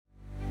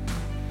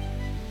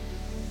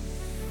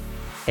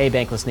Hey,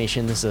 Bankless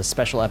Nation, this is a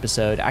special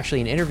episode,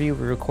 actually an interview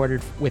we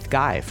recorded with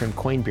Guy from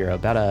Coin Bureau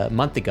about a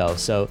month ago.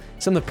 So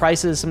some of the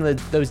prices, some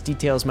of those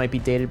details might be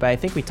dated, but I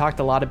think we talked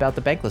a lot about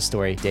the Bankless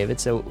story, David.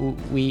 So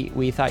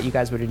we thought you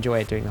guys would enjoy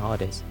it during the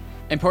holidays.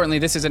 Importantly,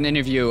 this is an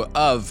interview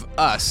of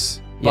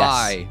us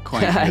by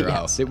Coin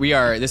Bureau.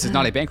 Yes. This is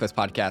not a Bankless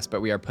podcast,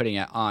 but we are putting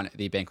it on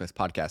the Bankless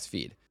podcast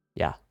feed.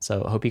 Yeah,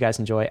 so I hope you guys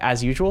enjoy.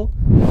 As usual,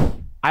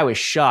 I was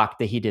shocked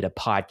that he did a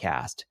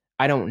podcast.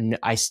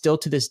 I still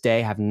to this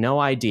day have no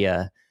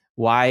idea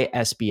why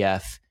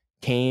SBF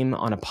came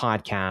on a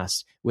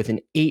podcast with an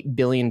 $8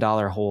 billion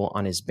hole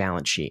on his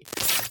balance sheet.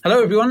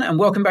 Hello, everyone, and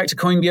welcome back to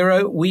Coin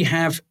Bureau. We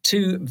have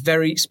two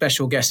very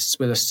special guests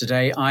with us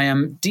today. I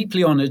am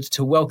deeply honored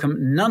to welcome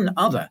none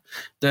other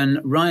than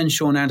Ryan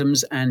Sean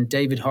Adams and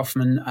David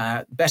Hoffman,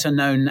 better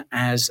known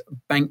as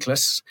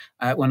Bankless,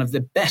 one of the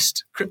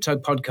best crypto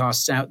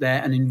podcasts out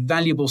there, an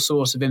invaluable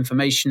source of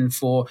information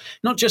for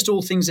not just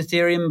all things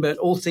Ethereum, but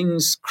all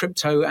things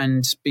crypto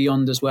and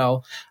beyond as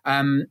well.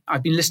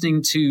 I've been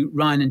listening to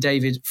Ryan and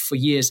David for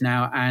years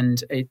now,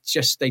 and they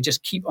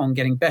just keep on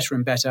getting better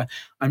and better.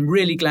 I'm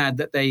really glad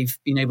that they've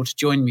been able to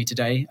join me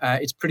today.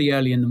 It's pretty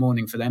early in the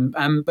morning for them.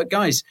 But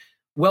guys,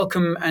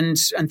 welcome and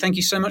thank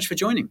you so much for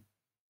joining.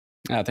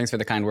 Thanks for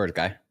the kind words,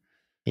 Guy.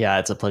 Yeah,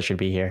 it's a pleasure to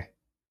be here.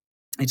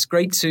 It's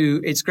great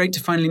to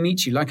finally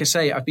meet you. Like I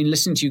say, I've been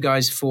listening to you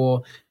guys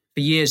for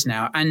years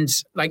now, and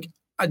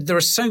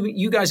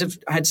you guys have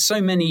had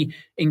so many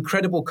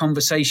incredible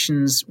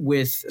conversations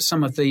with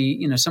some of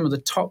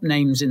the top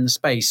names in the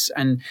space,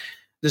 and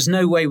there's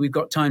no way we've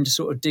got time to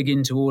sort of dig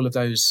into all of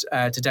those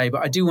today,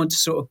 but I do want to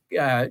sort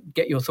of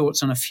get your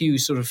thoughts on a few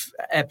sort of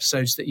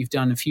episodes that you've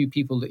done, a few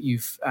people that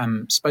you've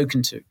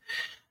spoken to.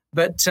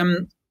 But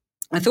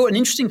I thought an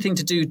interesting thing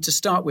to do to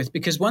start with,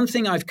 because one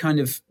thing I've kind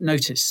of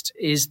noticed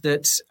is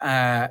that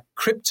the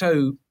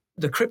crypto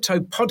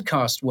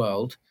podcast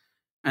world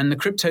and the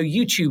crypto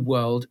YouTube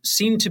world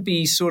seem to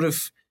be sort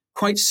of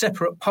quite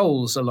separate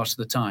poles a lot of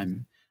the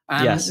time.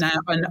 Yes. Now,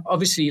 and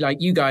obviously, like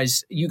you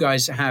guys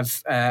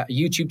have a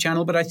YouTube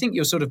channel, but I think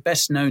you're sort of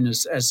best known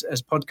as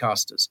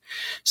podcasters.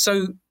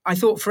 So I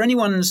thought for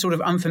anyone sort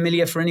of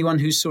unfamiliar, for anyone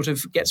who sort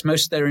of gets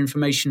most of their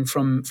information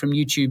from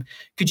YouTube,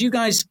 could you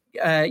guys,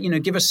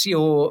 give us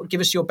your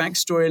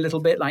backstory a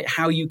little bit, like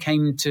how you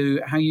came to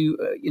how you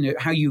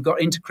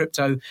got into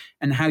crypto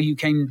and how you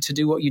came to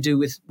do what you do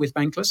with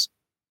Bankless?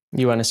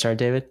 You want to start,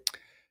 David?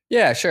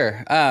 Yeah,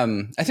 sure.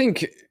 I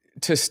think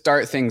to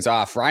start things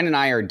off, Ryan and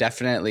I are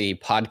definitely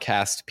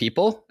podcast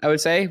people, I would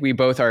say. We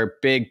both are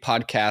big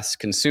podcast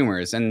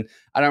consumers. And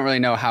I don't really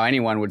know how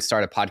anyone would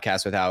start a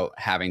podcast without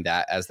having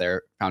that as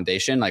their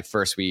foundation. Like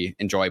first we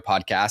enjoy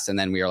podcasts, and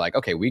then we are like,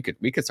 okay, we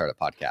could start a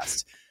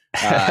podcast.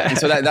 And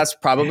so that's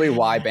probably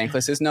why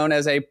Bankless is known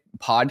as a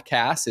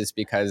podcast, is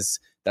because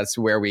that's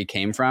where we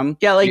came from.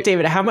 Yeah, like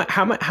David, how much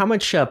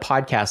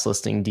podcast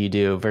listening do you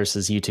do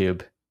versus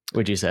YouTube,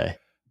 would you say?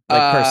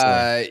 Like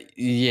personally?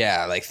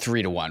 Yeah, like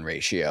 3-to-1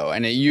 ratio,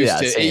 and it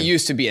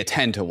used to be a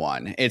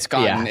 10-to-1. It's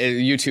gone.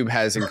 YouTube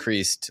has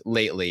increased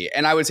lately,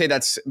 and I would say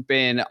that's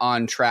been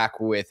on track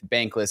with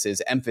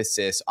Bankless's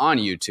emphasis on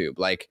YouTube.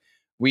 Like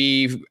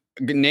we've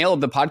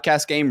nailed the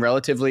podcast game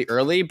relatively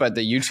early, but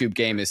the YouTube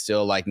game is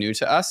still like new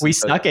to us. We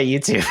suck at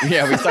YouTube.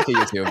 Yeah, we suck at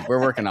YouTube.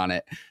 We're working on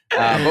it,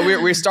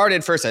 but we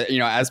started first,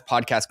 as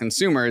podcast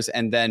consumers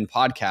and then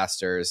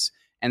podcasters,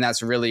 and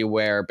that's really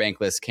where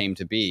Bankless came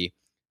to be.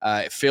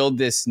 It filled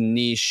this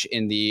niche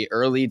in the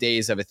early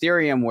days of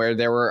Ethereum, where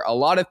there were a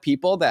lot of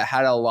people that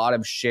had a lot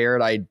of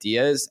shared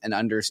ideas and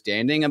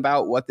understanding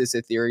about what this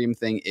Ethereum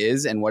thing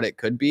is and what it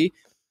could be.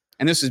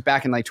 And this was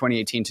back in like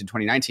 2018 to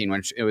 2019,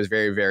 when it was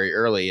very, very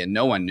early and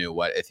no one knew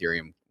what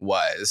Ethereum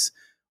was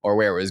or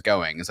where it was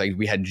going. It's like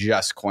we had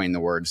just coined the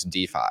words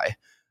DeFi.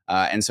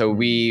 And so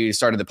we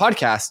started the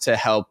podcast to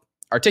help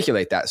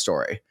articulate that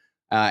story.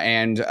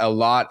 And a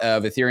lot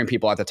of Ethereum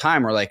people at the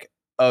time were like,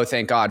 oh,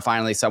 thank God,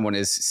 finally someone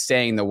is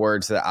saying the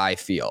words that I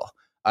feel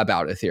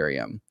about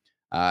Ethereum.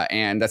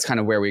 And that's kind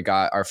of where we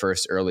got our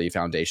first early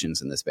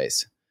foundations in this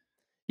space.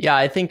 Yeah,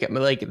 I think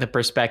like the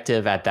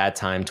perspective at that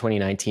time,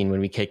 2019,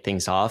 when we kicked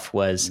things off,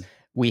 was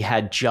we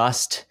had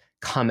just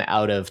come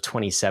out of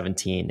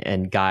 2017.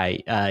 And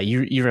Guy,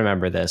 you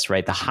remember this,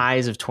 right? The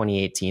highs of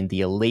 2018,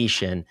 the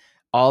elation,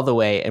 all the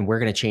way, and we're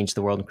going to change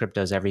the world and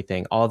crypto's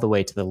everything, all the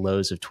way to the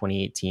lows of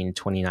 2018,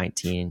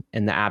 2019,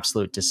 and the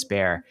absolute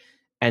despair.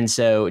 And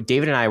so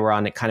David and I were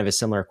on kind of a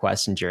similar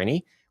quest and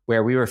journey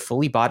where we were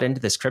fully bought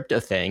into this crypto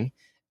thing.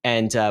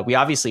 And we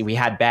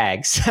had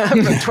bags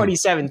from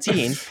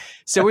 2017.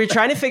 So we were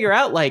trying to figure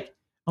out like,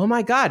 oh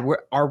my God,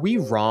 are we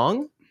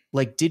wrong?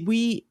 Like, did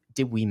we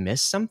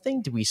miss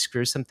something? Did we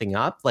screw something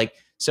up? Like,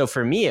 so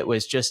for me, it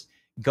was just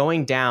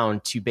going down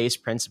to base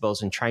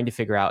principles and trying to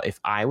figure out if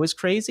I was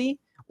crazy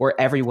or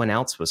everyone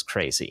else was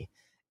crazy.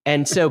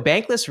 And so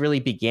Bankless really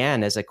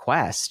began as a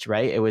quest,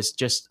 right? It was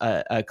just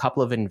a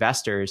couple of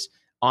investors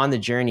on the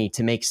journey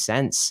to make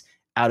sense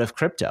out of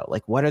crypto.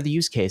 Like, what are the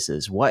use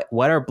cases? What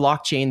are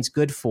blockchains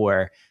good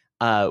for?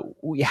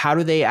 How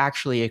do they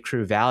actually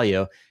accrue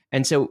value?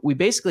 And so we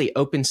basically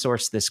open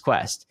sourced this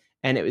quest.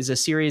 And it was a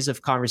series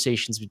of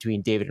conversations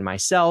between David and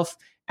myself.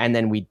 And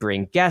then we'd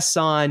bring guests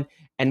on,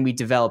 and we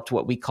developed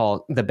what we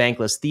call the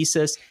Bankless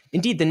thesis.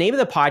 Indeed, the name of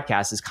the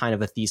podcast is kind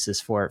of a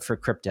thesis for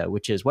crypto,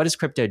 which is, what does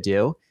crypto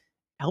do?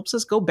 It helps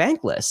us go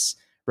bankless,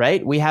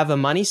 right? We have a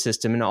money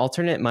system, an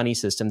alternate money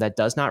system that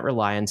does not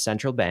rely on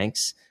central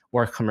banks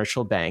or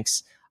commercial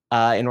banks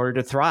in order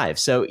to thrive.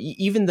 So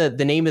even the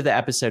name of the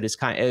episode is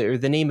or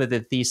the name of the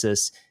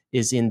thesis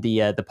is in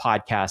the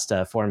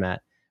podcast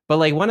format. But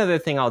like, one other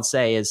thing I'll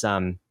say is,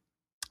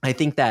 I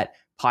think that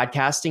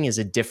podcasting is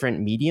a different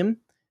medium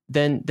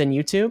than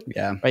YouTube.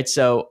 Yeah. Right.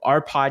 So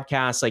our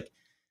podcast, like,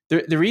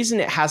 the reason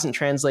it hasn't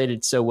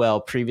translated so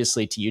well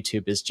previously to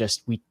YouTube is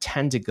just we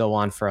tend to go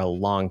on for a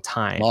long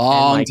time.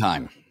 Long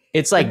time.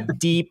 It's like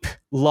deep,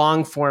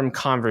 long form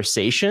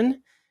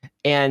conversation.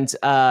 And,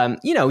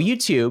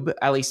 YouTube,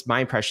 at least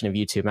my impression of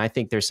YouTube, and I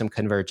think there's some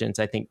convergence.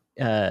 I think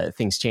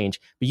things change.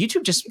 But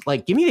YouTube, just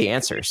like, give me the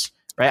answers,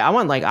 right? I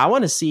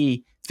want to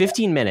see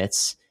 15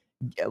 minutes,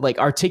 like,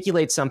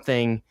 articulate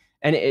something.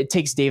 And it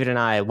takes David and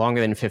I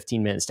longer than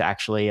 15 minutes to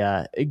actually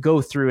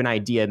go through an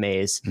idea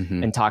maze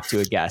and talk to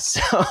a guest.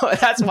 So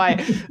that's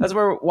why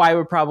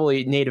we're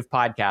probably native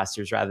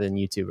podcasters rather than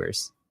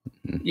YouTubers.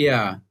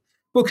 Yeah.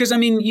 Well, because I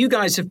mean, you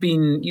guys have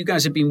been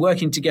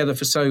working together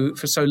for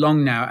so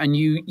long now, and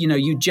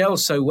you gel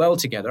so well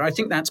together. I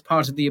think that's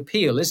part of the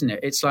appeal, isn't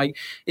it? It's like,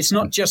 it's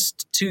not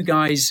just two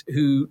guys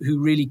who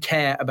really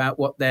care about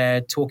what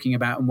they're talking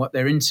about and what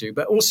they're into,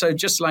 but also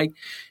just like,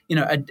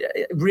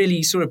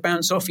 really sort of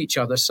bounce off each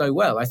other so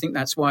well. I think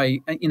that's why,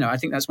 I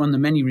think that's one of the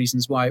many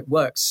reasons why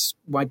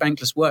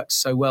Bankless works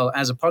so well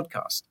as a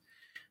podcast.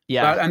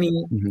 Yeah. But I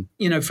mean,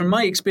 from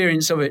my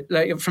experience of it,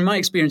 from my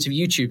experience of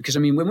YouTube, because I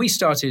mean, when we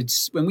started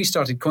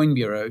Coin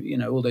Bureau,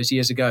 all those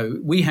years ago,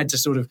 we had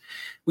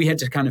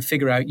to kind of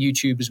figure out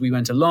YouTube as we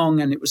went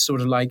along. And it was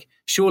sort of like,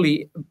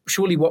 surely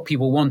what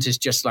people want is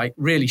just like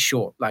really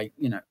short, like,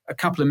 a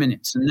couple of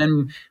minutes. And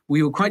then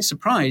we were quite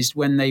surprised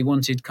when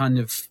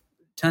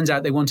turns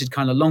out they wanted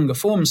kind of longer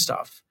form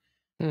stuff.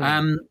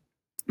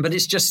 But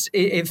it's just,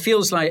 it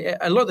feels like,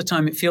 a lot of the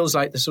time, it feels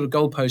like the sort of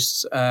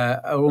goalposts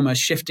are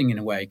almost shifting in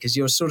a way, because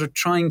you're sort of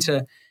trying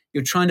to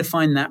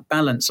find that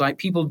balance. Like,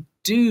 people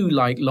do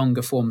like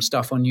longer form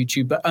stuff on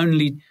YouTube, but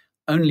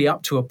only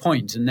up to a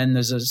point. And then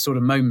there's a sort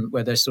of moment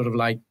where they're sort of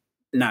like,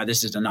 no,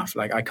 this is enough.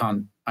 Like, I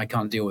can't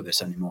deal with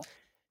this anymore.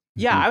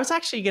 Yeah, I was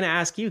actually going to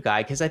ask you,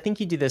 Guy, because I think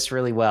you do this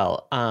really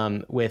well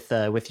with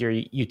your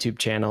YouTube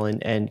channel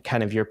and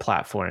kind of your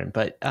platform.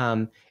 But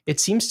it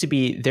seems to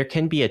be there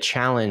can be a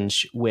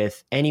challenge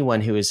with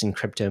anyone who is in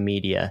crypto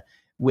media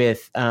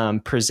with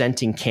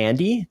presenting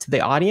candy to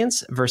the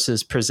audience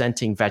versus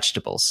presenting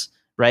vegetables,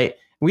 right?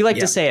 We like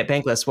to say at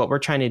Bankless, what we're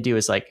trying to do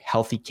is like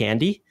healthy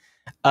candy.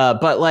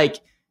 But like,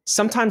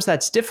 sometimes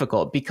that's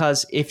difficult,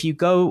 because if you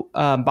go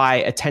by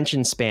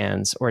attention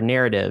spans or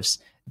narratives,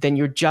 then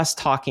you're just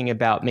talking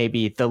about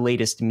maybe the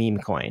latest meme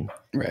coin.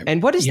 Right.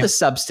 And what is the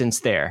substance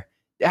there?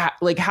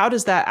 Like, how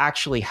does that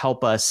actually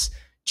help us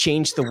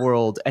change the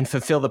world and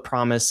fulfill the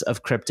promise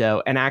of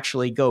crypto and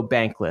actually go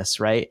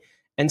bankless, right?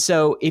 And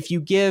so if you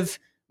give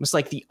almost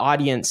like the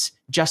audience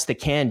just the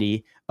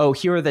candy, oh,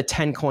 here are the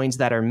 10 coins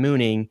that are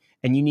mooning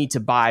and you need to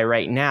buy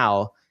right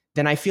now,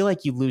 then I feel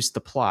like you lose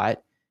the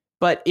plot.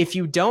 But if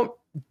you don't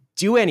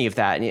do any of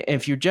that, and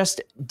if you're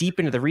just deep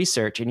into the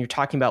research and you're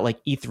talking about like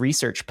ETH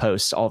research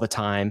posts all the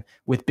time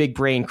with big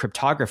brain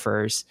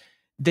cryptographers,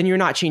 then you're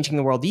not changing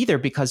the world either,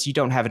 because you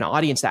don't have an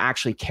audience that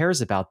actually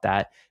cares about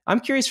that. I'm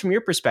curious from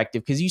your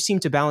perspective, because you seem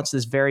to balance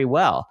this very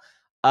well.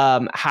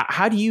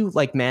 How do you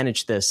like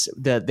manage this,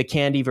 the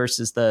candy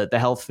versus the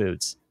health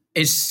foods?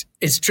 It's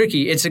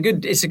tricky. It's a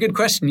good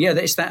question. Yeah,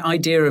 it's that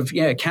idea of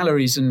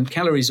calories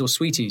or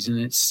sweeties, and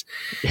it's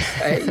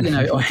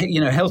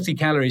healthy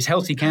calories,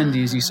 healthy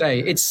candy, as you say.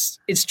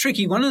 It's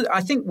tricky.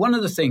 I think one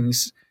of the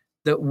things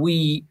that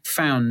we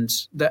found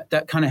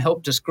that kind of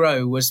helped us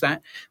grow was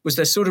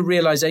the sort of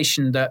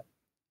realization that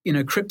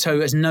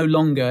crypto is no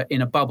longer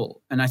in a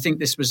bubble, and I think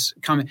this was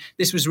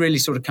really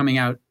sort of coming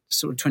out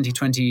sort of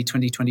 2020,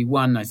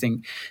 2021, I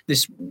think,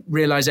 this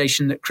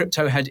realization that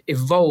crypto had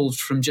evolved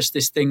from just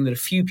this thing that a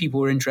few people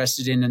were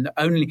interested in and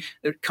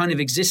that kind of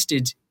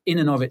existed in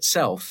and of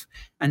itself.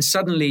 And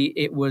suddenly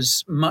it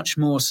was much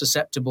more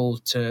susceptible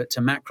to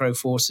macro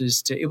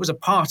forces. It was a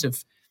part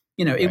of,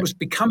 it was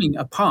becoming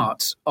a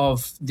part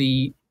of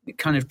the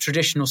kind of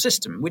traditional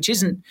system, which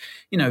isn't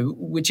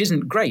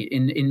great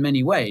in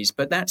many ways,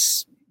 but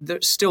that's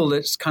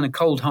kind of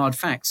cold, hard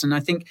facts. And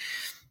I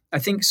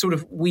think sort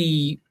of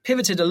we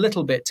pivoted a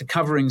little bit to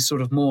covering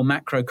sort of more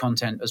macro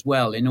content as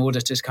well, in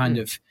order to kind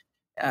of,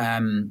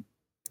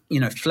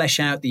 flesh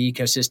out the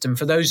ecosystem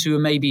for those who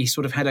maybe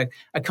sort of had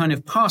a kind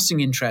of passing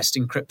interest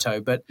in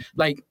crypto, but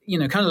like,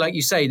 kind of like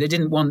you say, they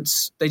didn't want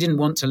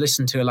to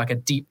listen to like a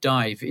deep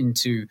dive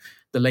into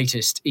the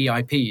latest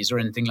EIPs or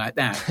anything like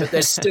that. But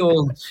there's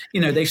still,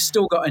 they've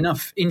still got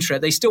enough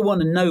interest. They still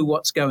want to know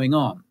what's going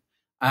on.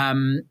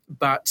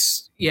 But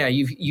yeah,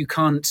 you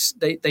can't.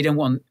 They don't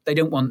want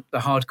the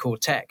hardcore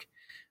tech.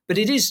 But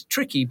it is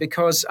tricky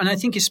because, and I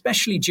think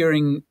especially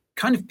during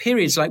kind of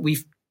periods like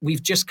we've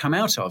we've just come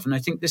out of. And I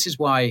think this is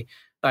why,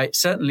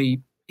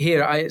 certainly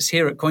here at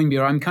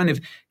CoinBureau, I'm kind of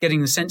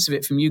getting the sense of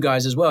it from you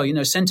guys as well.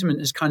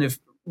 Sentiment is kind of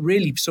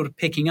really sort of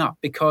picking up,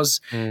 because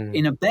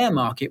in a bear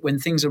market, when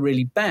things are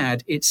really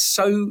bad, it's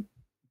so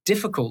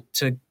difficult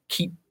to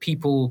keep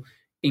people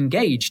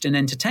engaged and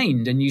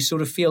entertained, and you sort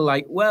of feel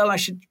like, well, I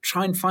should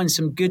try and find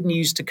some good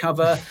news to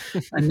cover,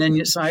 and then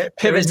it's like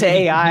pivot to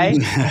AI.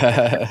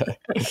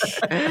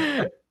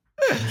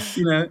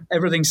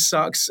 Everything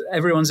sucks,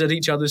 everyone's at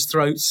each other's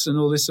throats and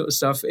all this sort of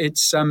stuff.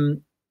 It's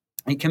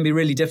it can be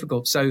really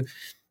difficult. So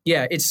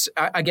yeah, it's,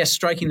 I guess,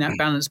 striking that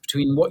balance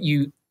between what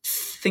you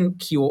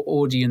think your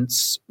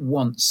audience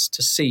wants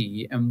to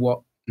see and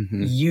what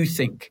you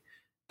think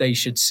they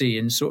should see,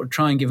 and sort of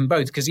try and give them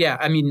both. Because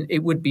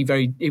it would be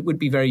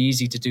very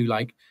easy to do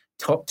like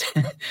top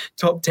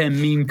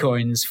 10 meme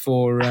coins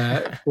for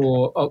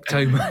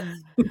October.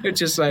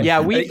 Just like,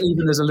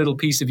 even as a little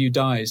piece of you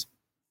dies.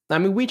 I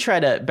mean, we try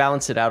to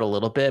balance it out a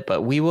little bit,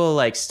 but we will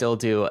like still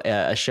do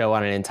a show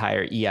on an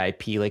entire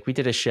EIP. Like we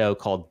did a show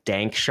called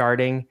Dank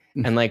Sharding,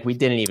 and like we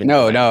didn't even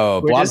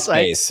Blob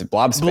Space.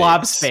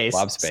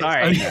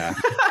 Sorry. Yeah.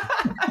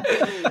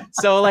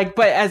 So like,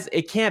 but as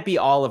it can't be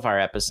all of our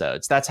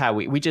episodes. That's how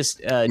we just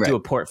do a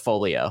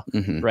portfolio,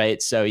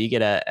 right? So you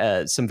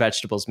get some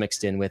vegetables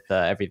mixed in with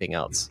everything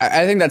else.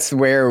 I think that's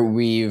where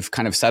we've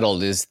kind of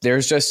settled, is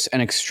there's just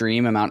an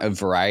extreme amount of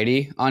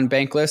variety on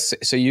Bankless.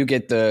 So you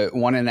get the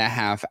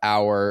 1.5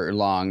 hour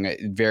long,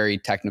 very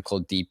technical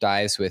deep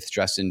dives with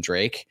Justin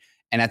Drake.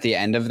 And at the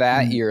end of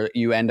that,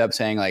 you end up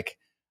saying like,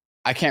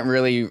 I can't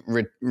really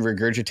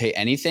regurgitate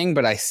anything,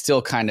 but I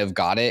still kind of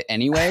got it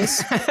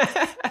anyways.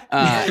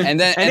 And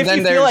then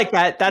you feel like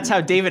that, that's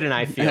how David and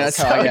I feel. That's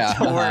so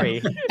don't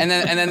worry. And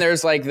then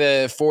there's like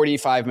the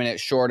 45-minute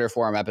shorter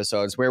form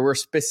episodes where we're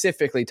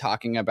specifically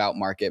talking about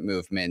market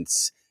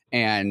movements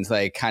and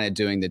like kind of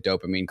doing the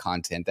dopamine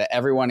content that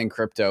everyone in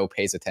crypto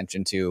pays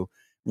attention to,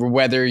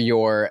 whether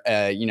you're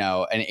an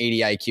 80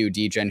 IQ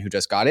degen who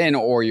just got in,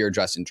 or you're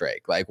Justin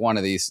Drake. Like one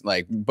of these,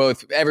 like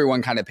both,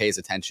 everyone kind of pays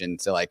attention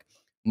to like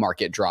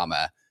market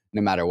drama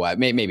no matter what.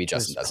 Maybe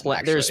Justin doesn't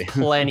actually. There's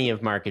plenty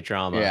of market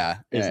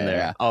drama, isn't there?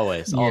 Yeah.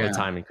 Always, all the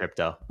time in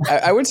crypto.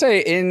 I would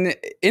say in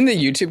the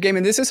YouTube game,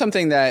 and this is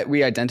something that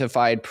we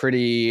identified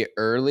pretty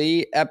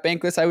early at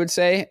Bankless, I would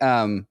say.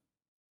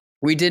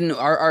 We didn't,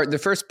 the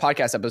first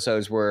podcast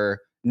episodes were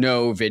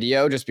no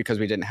video, just because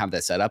we didn't have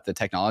that set up. The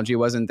technology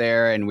wasn't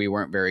there, and we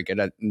weren't very good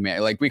at,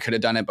 like, we could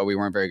have done it, but we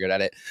weren't very good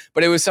at it.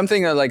 But it was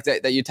something that like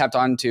that you tapped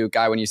onto,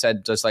 Guy, when you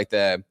said just like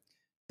the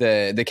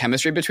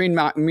chemistry between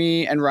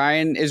me and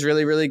Ryan is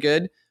really, really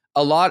good.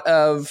 A lot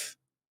of,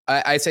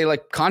 I'd say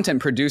like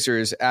content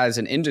producers as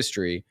an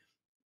industry,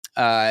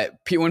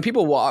 when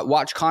people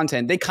watch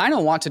content, they kind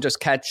of want to just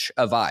catch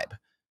a vibe.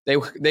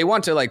 They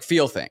want to like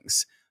feel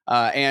things.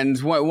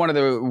 And one of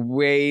the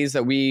ways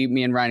that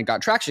me and Ryan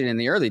got traction in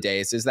the early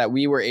days is that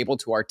we were able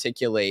to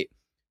articulate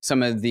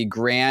some of the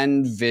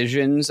grand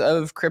visions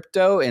of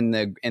crypto in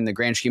the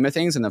grand scheme of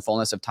things, in the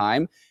fullness of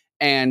time.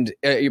 And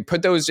you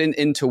put those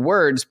into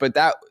words, but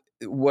that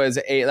was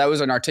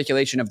an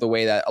articulation of the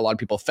way that a lot of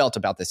people felt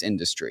about this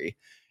industry.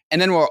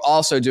 And then we're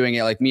also doing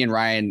it like me and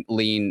Ryan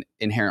lean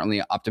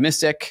inherently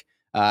optimistic.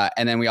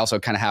 And then we also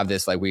kind of have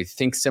this, like, we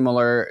think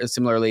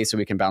similarly, so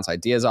we can bounce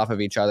ideas off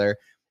of each other.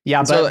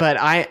 Yeah,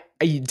 but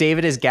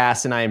David is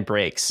gas and I am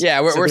brakes.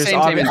 Yeah, we're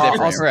saying same and different,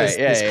 also right?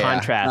 This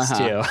contrast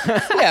too.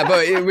 Yeah,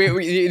 but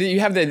you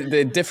have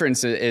the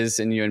difference is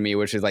in you and me,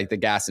 which is like the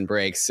gas and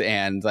brakes,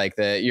 and like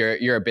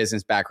you're a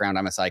business background,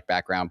 I'm a psych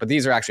background, but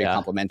these are actually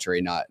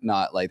complementary,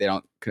 not like they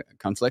don't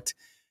conflict.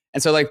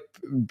 And so like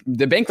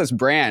the Bankless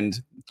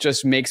brand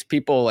just makes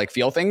people like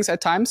feel things at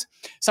times,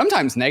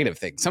 sometimes negative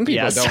things. Some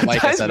people don't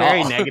like us at all.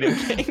 Very negative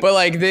things. But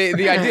like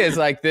the idea is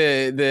like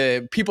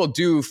the people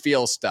do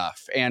feel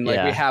stuff, and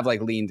like we have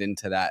like leaned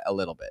into that a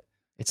little bit.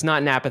 It's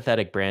not an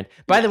apathetic brand.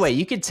 By the way,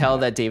 you could tell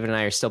that David and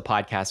I are still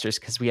podcasters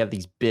because we have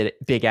these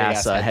big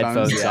ass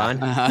headphones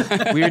on.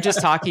 We were just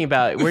talking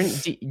about.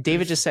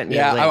 David just sent me.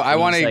 Yeah, a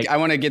link. I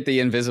want to get the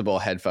invisible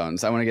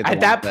headphones. I want to get.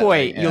 At that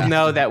point, you'll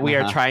know that we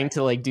are trying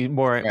to like do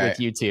more with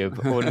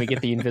YouTube when we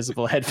get the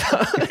invisible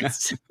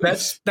headphones.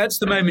 That's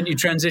the moment you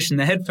transition.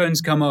 The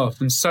headphones come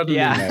off, and suddenly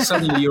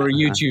you're a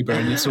YouTuber,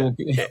 and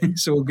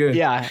it's all good.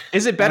 Yeah.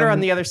 Is it better on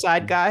the other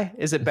side, Guy?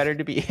 Is it better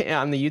to be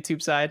on the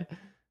YouTube side?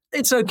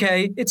 It's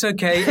okay. It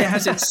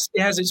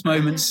has its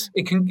moments.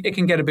 It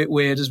can get a bit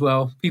weird as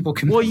well. People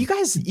can. Well, you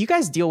guys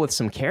deal with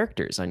some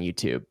characters on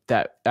YouTube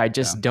that I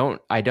just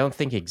don't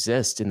think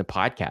exist in the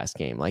podcast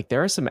game. Like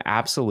there are some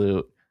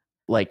absolute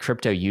like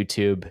crypto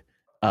YouTube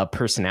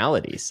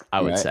personalities, I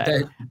would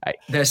say.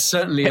 There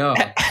certainly are.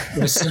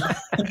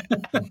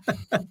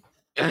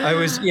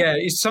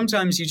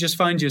 Sometimes you just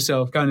find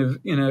yourself kind of,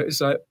 it's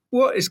like,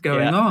 what is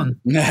going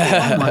on? Oh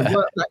my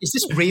word. Like, is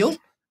this real?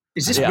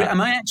 Is this? Am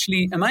I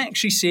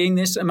actually seeing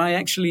this? Am I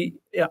actually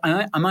a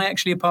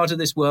part of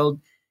this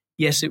world?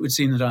 Yes, it would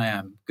seem that I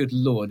am. Good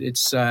Lord,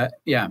 it's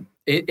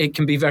It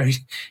can be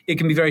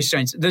very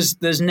strange.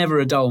 There's never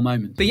a dull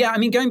moment. But yeah, I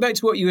mean, going back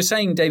to what you were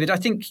saying, David, I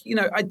think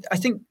I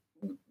think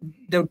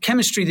the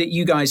chemistry that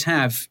you guys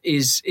have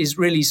is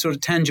really sort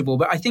of tangible.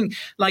 But I think,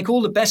 like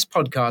all the best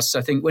podcasts,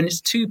 I think when it's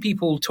two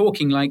people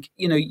talking, like,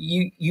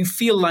 you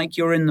feel like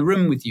you're in the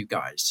room with you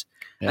guys.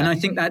 Yeah. And I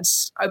think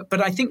that's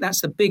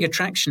the big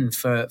attraction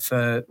for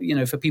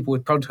people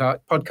with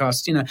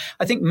podcasts.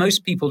 I think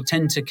most people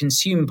tend to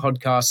consume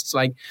podcasts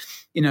like,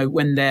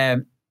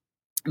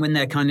 when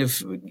they're kind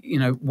of,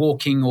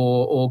 walking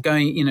or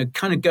going,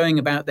 kind of going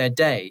about their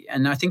day.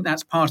 And I think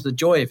that's part of the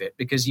joy of it,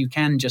 because you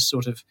can just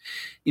sort of,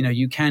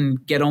 you can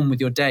get on with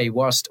your day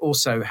whilst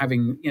also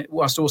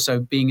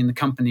being in the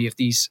company of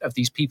these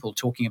people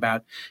talking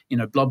about,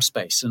 blob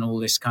space and all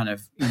this kind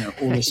of,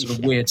 all this sort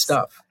of weird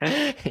stuff.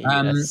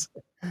 Yes.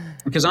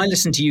 Because I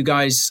listen to you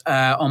guys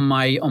on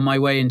my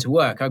way into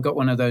work. I've got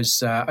one of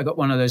those. I got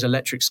one of those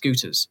electric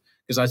scooters,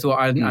 because I thought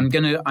I'm not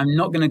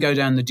gonna go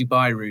down the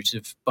Dubai route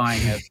of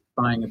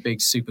buying a big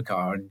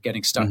supercar and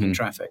getting stuck in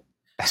traffic.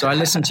 So I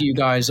listen to you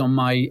guys on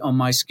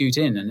my scoot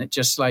in, and it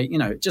just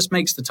it just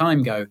makes the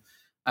time go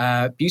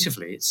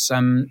beautifully. It's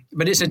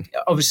but it's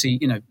obviously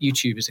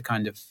YouTube is a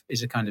kind of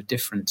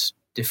different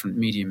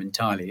medium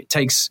entirely. It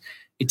takes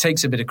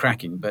a bit of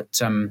cracking,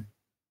 but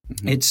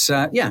it's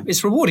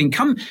rewarding.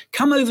 Come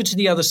over to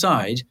the other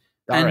side.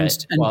 And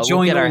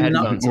join we'll our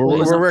headphones.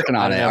 We're working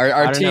on it.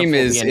 Our team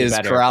is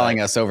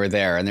corralling us over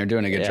there, and they're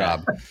doing a good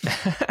job.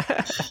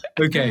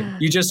 Okay,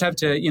 you just have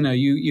to,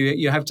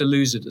 you have to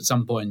lose it at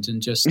some point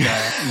and just,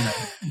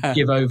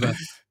 give over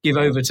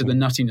to the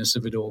nuttiness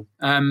of it all.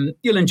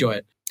 You'll enjoy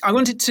it. I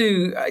wanted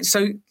to,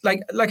 so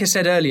like I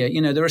said earlier,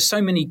 there are so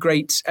many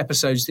great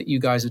episodes that you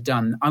guys have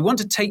done. I want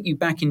to take you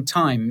back in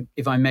time,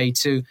 if I may,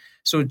 to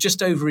sort of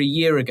just over a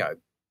year ago.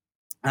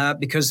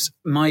 Because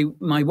my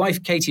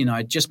wife, Katie, and I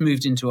had just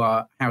moved into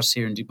our house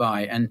here in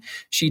Dubai, and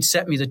she'd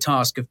set me the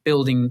task of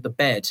building the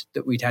bed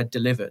that we'd had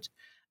delivered.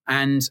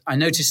 And I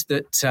noticed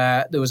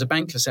that there was a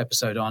Bankless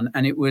episode on,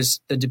 and it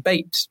was the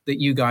debate that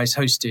you guys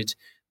hosted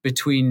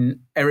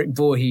between Eric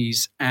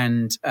Voorhees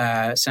and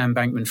Sam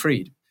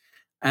Bankman-Fried.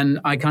 And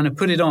I kind of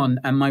put it on,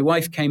 and my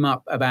wife came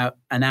up about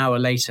an hour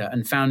later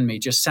and found me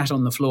just sat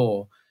on the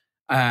floor,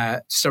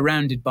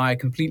 surrounded by a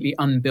completely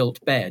unbuilt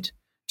bed,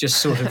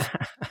 just sort of...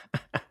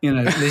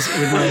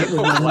 with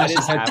my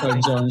massive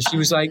headphones on. She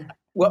was like,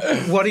 "What?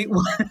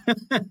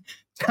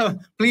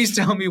 Please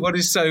tell me what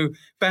is so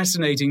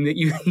fascinating that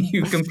you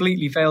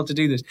completely failed to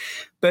do this."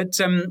 But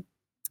I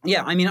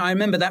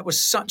remember that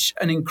was such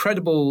an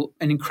incredible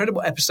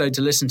episode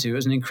to listen to. It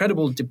was an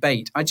incredible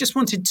debate. I just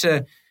wanted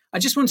to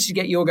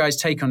get your guys'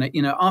 take on it.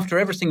 After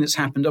everything that's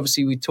happened,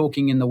 obviously we're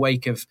talking in the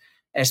wake of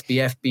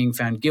SBF being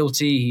found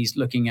guilty. He's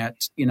looking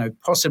at,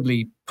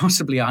 possibly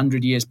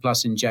 100 years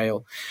plus in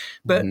jail.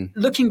 But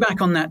looking back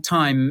on that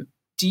time,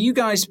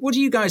 what do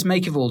you guys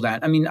make of all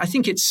that? I mean, I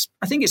think it's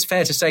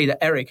fair to say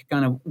that Eric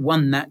kind of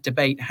won that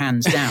debate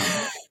hands down.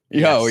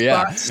 Oh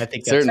yeah, I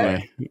think certainly.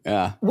 Right.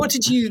 Yeah. What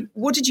did you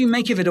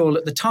make of it all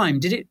at the time?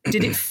 Did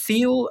it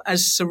feel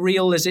as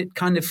surreal as it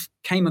kind of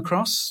came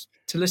across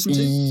to listen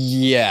to?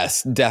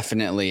 Yes,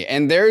 definitely.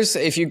 And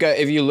if you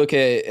look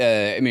at,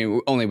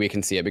 only we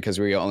can see it because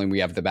we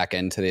have the back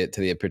end to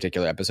the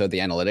particular episode, the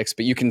analytics,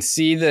 but you can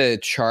see the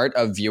chart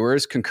of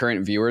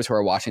concurrent viewers who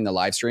are watching the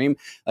live stream.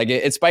 Like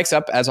it spikes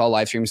up as all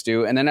live streams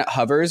do, and then it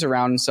hovers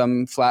around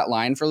some flat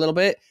line for a little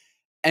bit.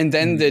 And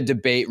then the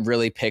debate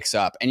really picks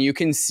up, and you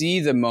can see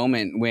the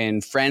moment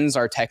when friends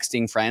are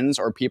texting friends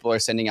or people are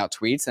sending out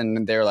tweets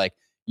and they're like,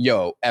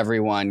 "Yo,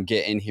 everyone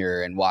get in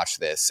here and watch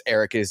this.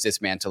 Eric is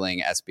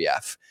dismantling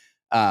SBF."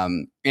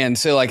 And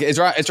so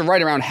it's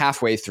right around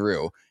halfway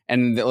through,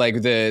 and the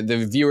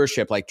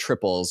viewership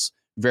triples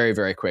very,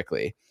 very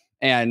quickly.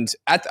 And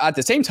at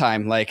the same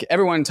time,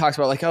 everyone talks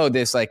about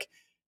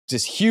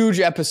this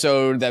huge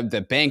episode that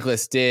the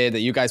Bankless did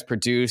that you guys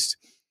produced.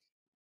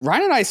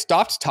 Ryan and I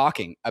stopped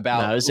talking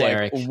about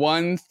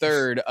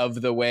 1/3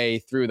 of the way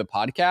through the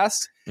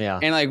podcast. Yeah.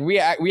 And we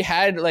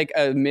had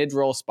a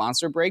mid-roll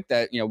sponsor break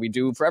that, we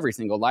do for every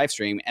single live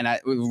stream. And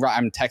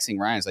I'm texting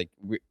Ryan. It's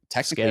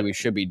technically we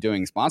should be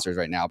doing sponsors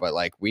right now, but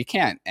we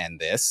can't end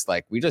this.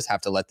 We just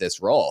have to let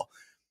this roll.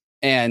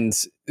 And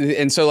so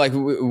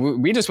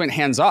we just went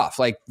hands off.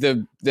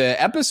 The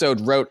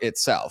episode wrote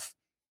itself.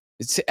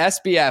 It's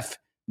SBF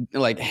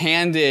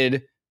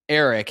handed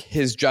Eric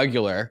his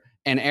jugular.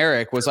 And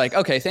Eric was like,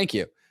 "Okay, thank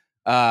you,"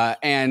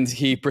 and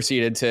he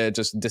proceeded to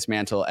just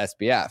dismantle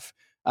SBF.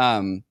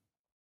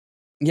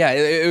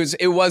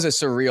 It was a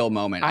surreal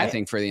moment, I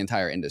think, for the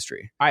entire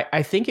industry.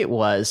 I think it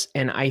was,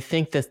 and I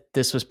think that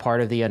this was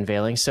part of the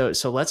unveiling. So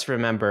let's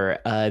remember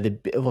go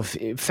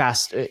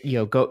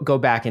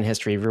back in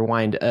history,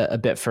 rewind a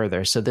bit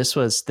further. So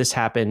this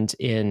happened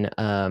in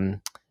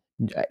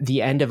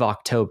the end of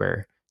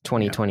October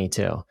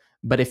 2022. Yeah.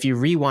 But if you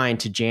rewind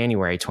to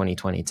January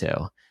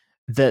 2022.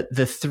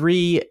 The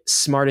three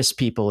smartest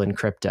people in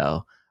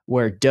crypto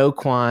were Do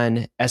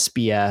Kwon,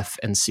 SBF,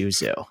 and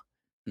Suzu.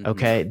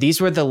 Okay. These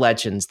were the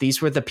legends.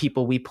 These were the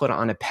people we put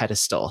on a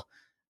pedestal,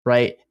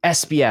 right?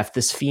 SBF,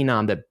 this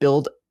phenom that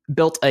built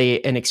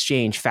an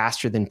exchange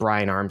faster than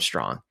Brian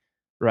Armstrong,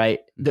 right?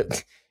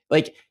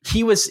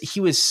 He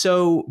was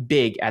so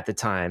big at the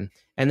time.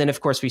 And then,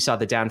 of course, we saw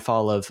the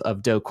downfall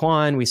of Do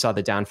Kwon. We saw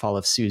the downfall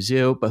of Su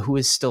Zhu, but who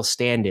is still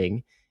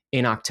standing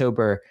in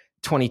October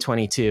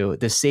 2022?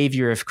 The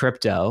savior of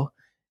crypto,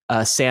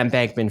 Sam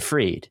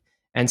Bankman-Fried.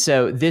 And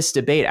so this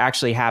debate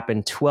actually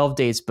happened 12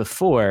 days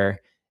before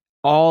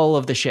all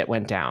of the shit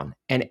went down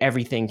and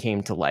everything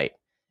came to light.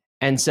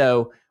 And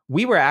so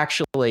we were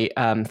actually,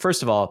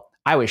 first of all,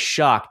 I was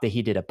shocked that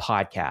he did a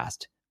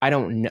podcast.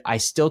 I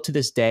still to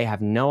this day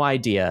have no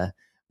idea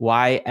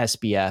why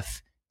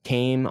SBF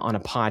came on a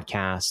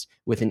podcast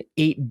with an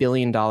 $8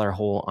 billion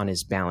hole on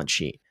his balance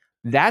sheet.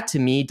 That to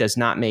me does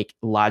not make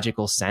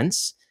logical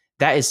sense.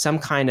 That is some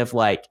kind of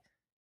like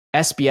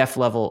SBF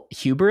level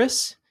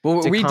hubris.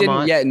 Well, we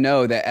didn't yet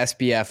know that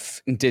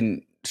SBF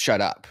didn't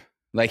shut up.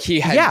 Like he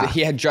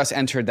had just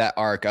entered that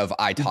arc of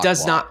I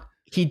talk.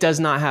 He does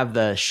not have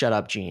the shut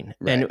up gene.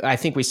 Right. And I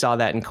think we saw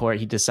that in court.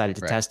 He decided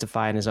to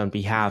testify on his own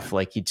behalf.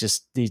 Like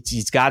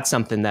he's got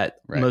something that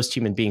most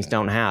human beings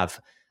don't have.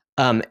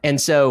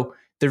 And so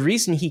the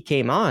reason he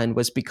came on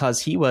was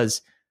because he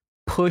was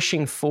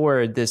pushing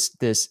forward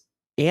this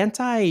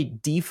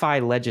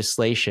anti-DeFi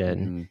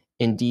legislation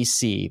in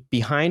DC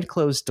behind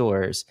closed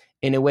doors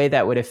in a way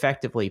that would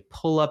effectively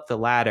pull up the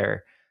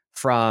ladder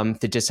from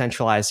the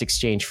decentralized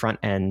exchange front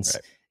ends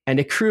and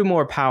accrue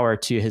more power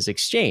to his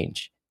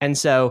exchange. And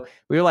so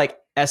we were like,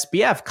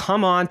 SBF,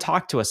 come on,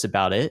 talk to us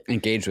about it.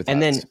 Engage with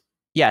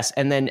us.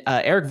 And then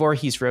Eric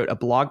Voorhees wrote a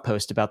blog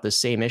post about the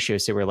same issue.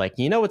 So we're like,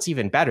 what's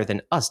even better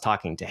than us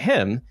talking to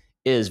him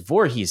is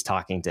Voorhees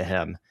talking to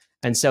him.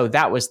 And so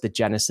that was the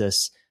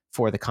genesis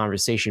for the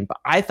conversation. But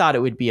I thought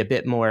it would be a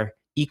bit more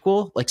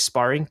equal, like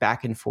sparring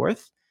back and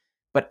forth.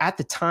 But at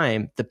the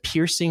time, the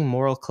piercing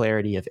moral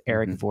clarity of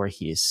Eric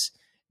Voorhees,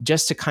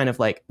 just to kind of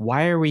like,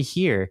 why are we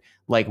here?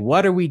 Like,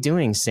 what are we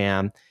doing,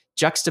 Sam?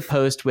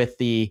 Juxtaposed with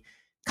the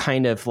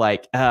kind of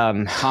like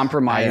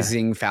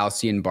compromising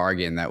Faustian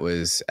bargain that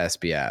was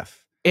SBF.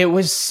 It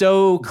was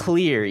so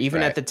clear,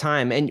 even at the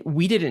time. And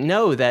we didn't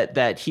know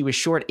that he was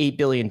short $8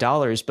 billion,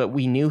 but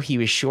we knew he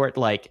was short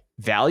like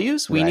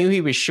values. We knew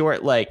he was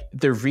short like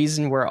the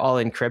reason we're all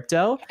in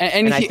crypto.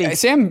 And I think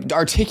Sam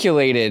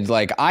articulated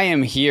like, I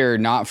am here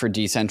not for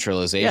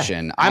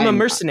decentralization. Yeah, I'm a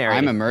mercenary.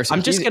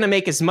 I'm just going to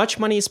make as much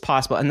money as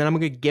possible and then I'm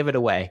going to give it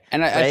away.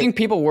 And I think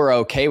people were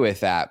okay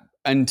with that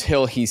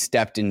until he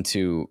stepped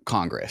into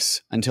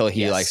Congress, until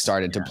he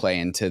started to play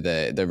into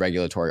the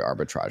regulatory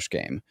arbitrage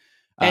game.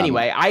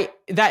 Anyway,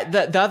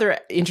 the other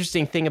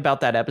interesting thing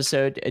about that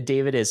episode,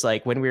 David, is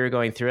like when we were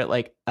going through it,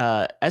 like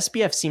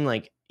SBF seemed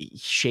like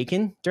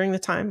shaken during the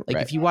time. Like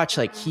if you watch,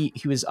 like he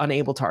was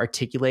unable to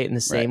articulate in the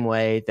same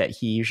way that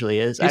he usually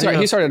is.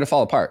 He started to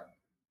fall apart.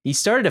 He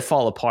started to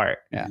fall apart.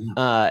 Yeah.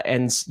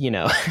 And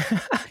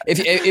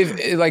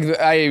if like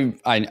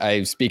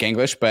I speak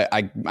English, but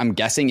I'm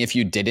guessing if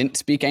you didn't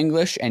speak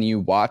English and you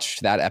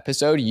watched that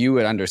episode, you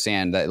would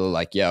understand that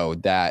like,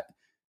 that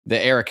the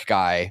Eric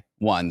guy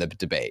won the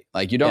debate.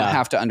 Like you don't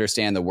have to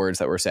understand the words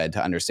that were said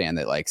to understand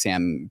that like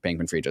Sam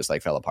Bankman-Fried just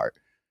like fell apart.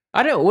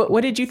 I don't know.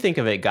 What did you think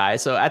of it,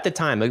 guys? So at the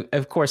time,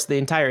 of course, the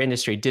entire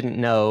industry didn't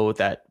know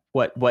that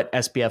what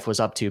SBF was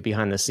up to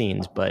behind the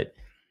scenes, but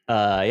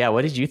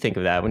what did you think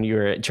of that when you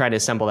were trying to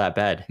assemble that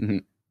bed? I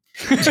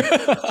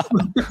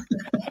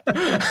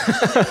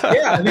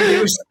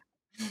mean,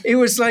 it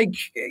was like,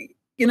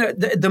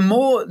 the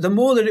more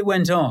that it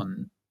went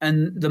on,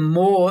 and the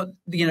more,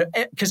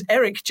 because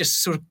Eric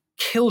just sort of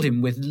killed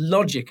him with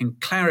logic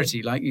and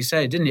clarity, like you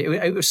said, didn't it?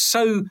 It was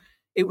so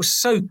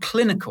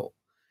clinical,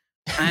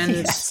 and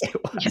yes, it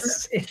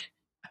was.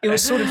 It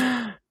was sort of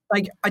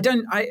like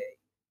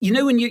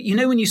when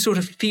you sort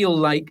of feel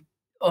like,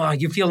 oh,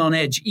 you feel on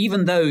edge,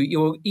 even though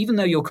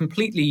you're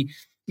completely,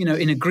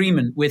 in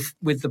agreement with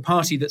the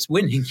party that's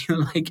winning. You're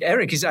like,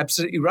 Eric is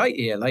absolutely right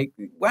here. Like,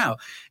 wow,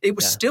 it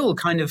was still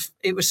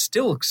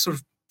sort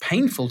of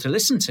painful to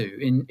listen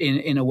to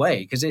in a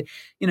way, because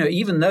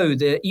even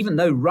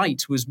though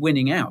right was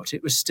winning out,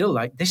 it was still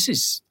like, this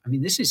is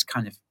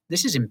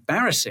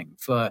embarrassing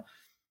for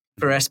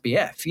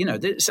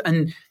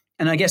SBF.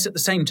 And I guess at the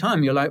same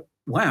time you're like,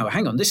 wow,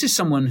 hang on, this is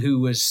someone who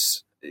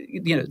was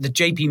the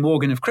JP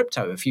Morgan of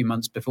crypto a few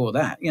months before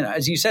that,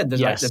 as you said,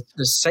 like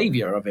the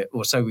savior of it,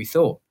 or so we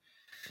thought.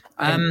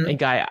 And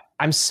Guy,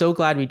 I'm so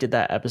glad we did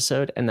that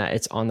episode and that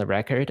it's on the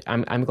record.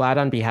 I'm glad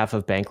on behalf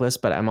of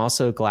Bankless, but I'm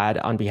also glad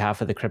on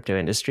behalf of the crypto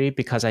industry,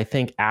 because I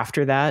think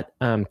after that,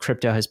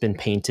 crypto has been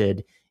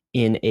painted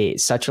in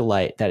such a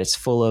light that it's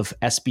full of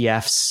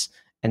SBFs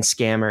and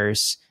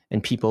scammers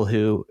and people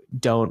who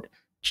don't,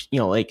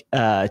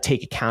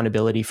 take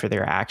accountability for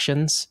their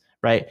actions.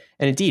 Right.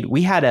 And indeed,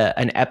 we had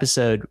an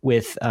episode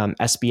with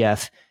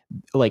SBF,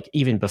 like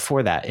even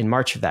before that, in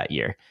March of that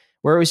year,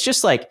 where it was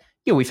just like,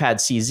 we've had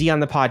CZ on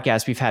the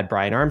podcast, we've had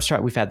Brian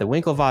Armstrong, we've had the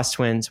Winklevoss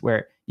twins,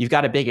 where you've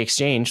got a big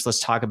exchange. Let's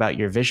talk about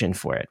your vision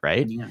for it.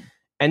 Right. Yeah.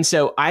 And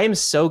so I am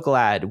so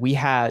glad we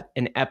had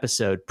an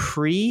episode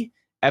pre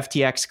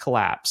FTX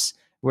collapse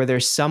where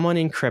there's someone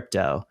in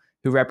crypto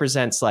who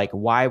represents like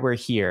why we're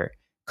here,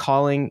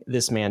 calling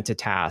this man to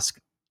task,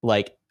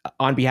 like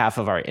on behalf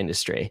of our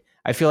industry.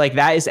 I feel like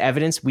that is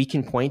evidence we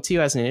can point to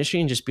as an industry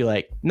and just be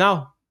like,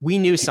 no, we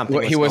knew something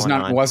was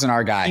going on. Wasn't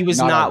our guy. He was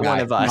not one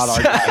of us. Not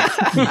our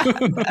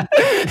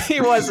guy.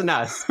 He wasn't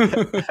us.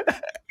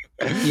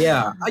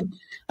 Yeah,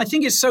 I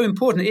think it's so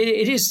important.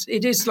 It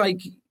is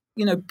like,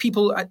 you know,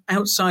 people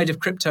outside of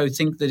crypto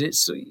think that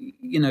it's,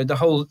 you know, the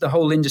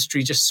whole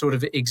industry just sort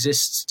of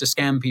exists to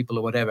scam people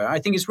or whatever. I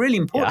think it's really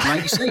important,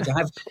 like you say,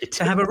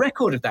 to have a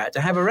record of that,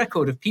 to have a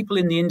record of people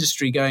in the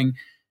industry going,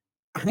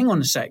 hang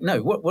on a sec, no,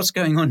 what's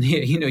going on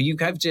here? You know, you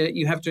have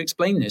to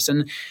explain this.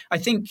 And I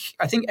think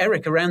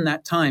Eric around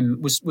that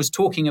time was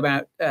talking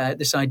about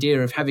this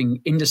idea of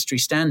having industry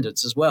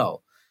standards as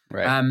well.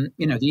 Right.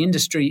 You know, the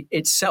industry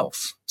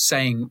itself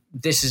saying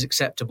this is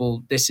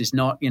acceptable, this is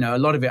not. You know, a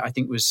lot of it I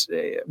think was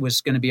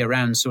going to be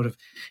around sort of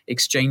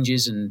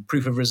exchanges and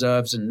proof of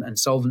reserves and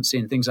solvency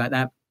and things like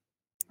that.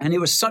 And it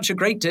was such a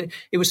great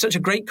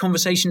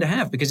conversation to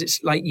have, because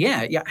it's like,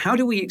 yeah. How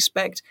can we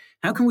expect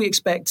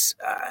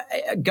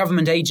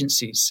government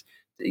agencies,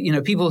 you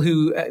know,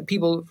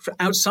 people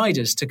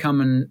outsiders to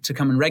come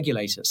and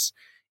regulate us,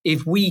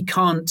 if we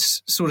can't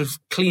sort of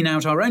clean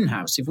out our own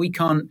house, if we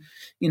can't,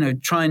 you know,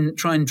 try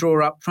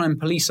and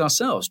police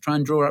ourselves, try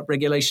and draw up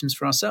regulations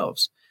for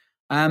ourselves.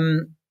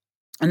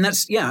 And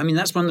that's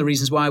one of the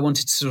reasons why I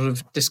wanted to sort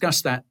of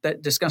discuss that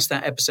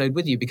episode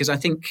with you, because I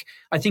think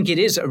it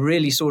is a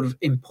really sort of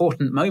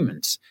important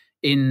moment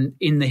in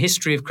the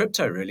history of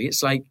crypto, really.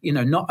 It's like, you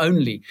know, not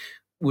only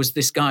was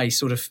this guy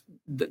sort of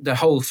the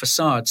whole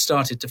facade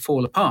started to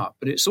fall apart,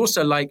 but it's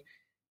also like,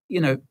 you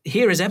know,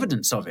 here is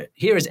evidence of it.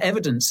 Here is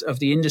evidence of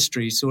the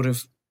industry sort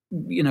of,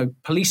 you know,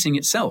 policing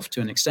itself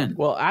to an extent.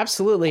 Well,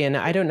 absolutely. And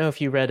I don't know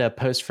if you read a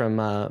post from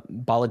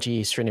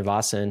Balaji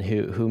Srinivasan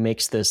who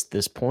makes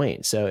this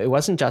point. So it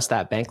wasn't just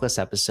that Bankless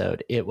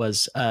episode. It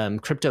was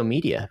Crypto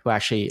Media who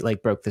actually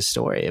like broke the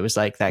story. It was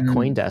like that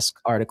CoinDesk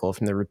article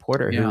from the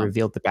reporter who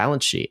revealed the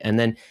balance sheet. And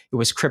then it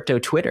was Crypto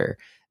Twitter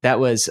that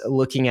was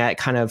looking at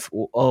kind of,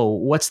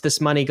 what's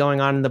this money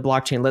going on in the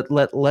blockchain?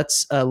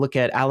 Let's look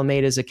at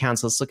Alameda's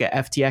accounts. Let's look at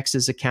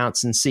FTX's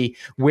accounts and see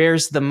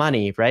where's the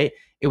money, right?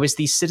 It was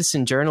these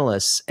citizen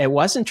journalists. It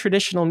wasn't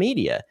traditional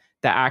media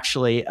that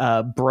actually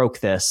broke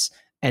this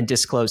and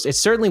disclosed. It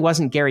certainly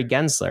wasn't Gary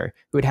Gensler,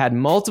 who had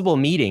multiple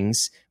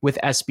meetings with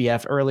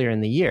SBF earlier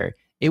in the year.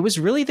 It was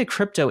really the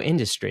crypto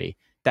industry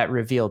that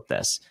revealed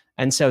this.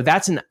 And so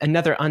that's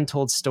another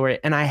untold story.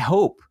 And I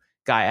hope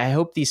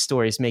these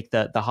stories make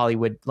the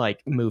Hollywood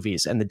like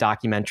movies and the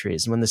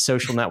documentaries. When the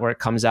Social Network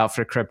comes out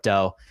for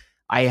crypto,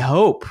 I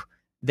hope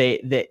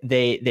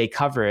they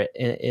cover it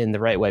in the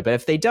right way. But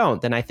if they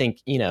don't, then I think,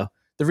 you know,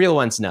 the real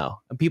ones know.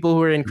 People who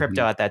were in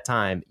crypto at that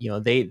time, you know,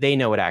 they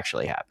know what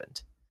actually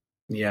happened.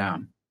 Yeah.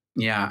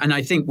 And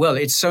I think, well,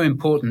 it's so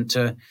important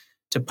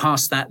to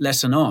pass that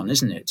lesson on,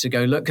 isn't it? To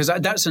go look, because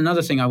that's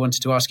another thing I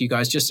wanted to ask you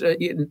guys, just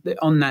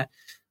on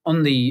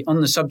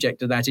the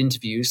subject of that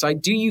interview. It's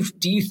like, do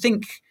you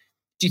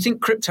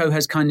think crypto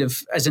has kind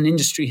of, as an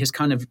industry, has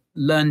kind of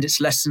learned its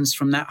lessons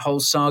from that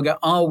whole saga?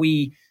 Are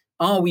we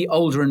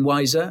older and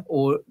wiser,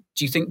 or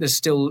do you think there's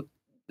still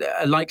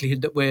a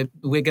likelihood that we're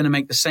going to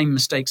make the same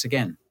mistakes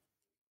again?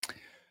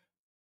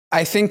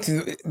 I think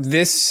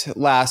this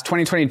last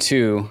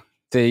 2022,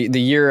 the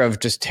year of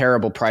just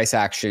terrible price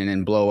action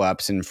and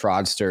blowups and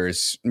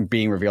fraudsters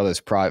being revealed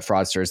as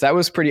fraudsters, that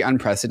was pretty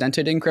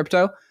unprecedented in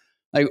crypto.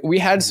 Like, we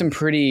had some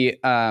pretty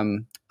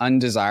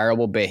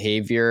undesirable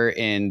behavior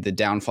in the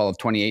downfall of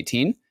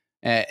 2018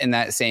 in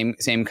that same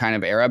kind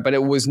of era, but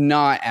it was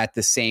not at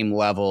the same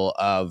level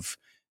of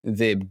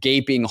the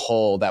gaping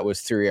hole that was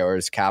Three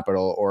Arrows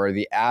Capital, or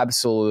the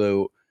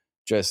absolute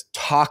just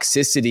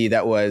toxicity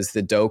that was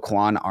the Do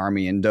Kwon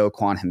army and Do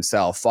Kwon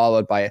himself,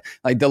 followed by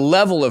like the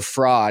level of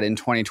fraud in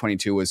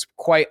 2022 was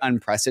quite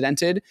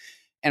unprecedented.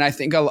 And I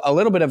think a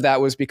little bit of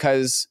that was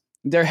because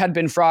there had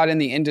been fraud in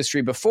the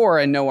industry before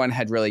and no one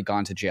had really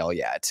gone to jail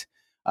yet.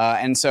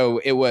 And so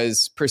it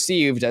was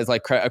perceived as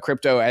like a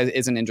crypto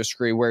is an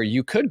industry where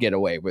you could get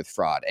away with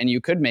fraud and you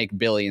could make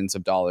billions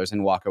of dollars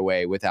and walk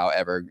away without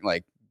ever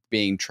like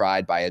being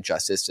tried by a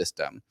justice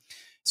system.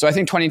 So I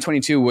think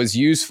 2022 was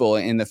useful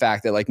in the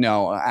fact that, like,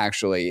 no,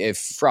 actually, if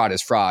fraud is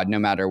fraud, no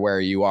matter where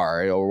you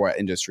are or what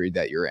industry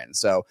that you're in.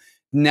 So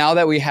now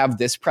that we have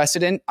this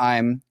precedent,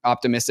 I'm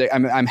optimistic.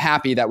 I'm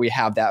happy that we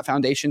have that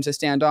foundation to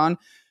stand on.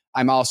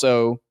 I'm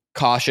also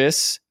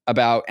cautious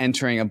about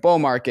entering a bull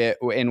market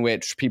in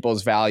which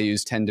people's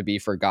values tend to be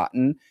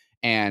forgotten.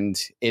 And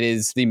it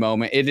is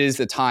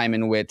the time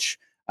in which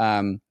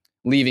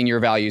leaving your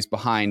values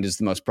behind is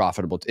the most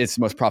profitable. It's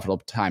the most profitable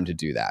time to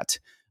do that.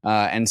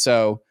 And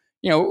so,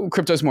 you know,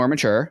 crypto's more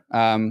mature.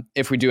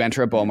 If we do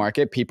enter a bull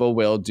market, people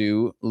will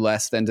do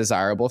less than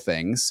desirable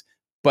things.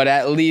 But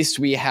at least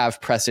we have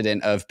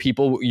precedent of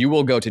people, you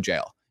will go to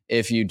jail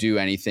if you do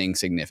anything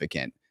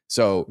significant.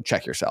 So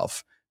check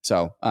yourself.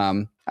 So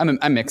I'm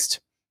mixed.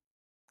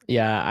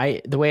 Yeah,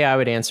 the way I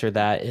would answer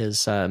that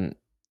is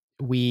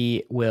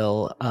we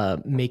will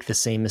make the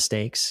same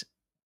mistakes,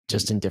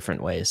 just in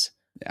different ways.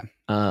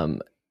 Yeah.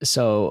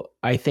 So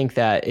I think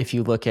that if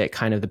you look at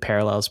kind of the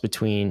parallels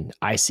between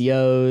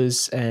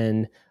ICOs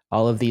and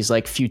all of these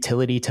like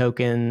futility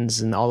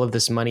tokens and all of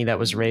this money that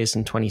was raised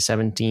in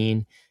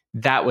 2017.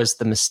 That was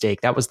the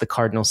mistake. That was the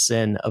cardinal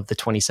sin of the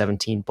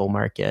 2017 bull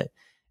market.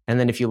 And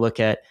then if you look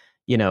at,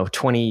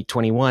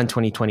 2021,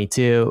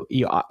 2022,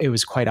 it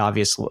was quite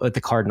obvious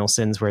the cardinal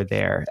sins were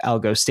there.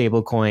 Algo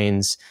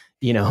stablecoins,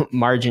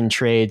 margin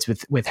trades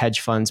with hedge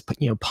funds,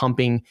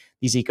 pumping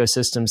these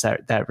ecosystems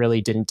that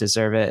really didn't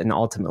deserve it, and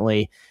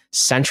ultimately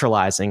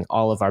centralizing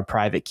all of our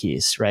private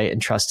keys, right?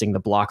 And trusting the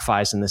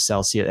BlockFis and the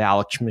Celsius.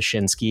 Alex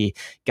Mashinsky,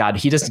 God,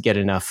 he doesn't get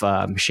enough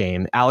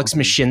shame. Alex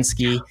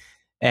Mashinsky,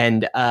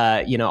 and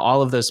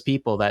all of those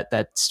people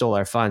that stole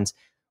our funds.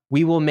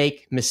 We will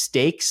make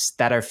mistakes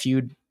that are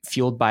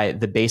fueled by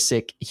the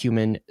basic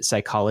human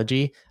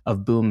psychology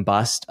of boom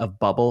bust, of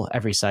bubble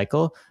every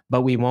cycle,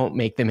 but we won't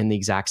make them in the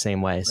exact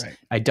same ways. Right.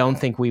 I don't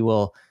think we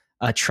will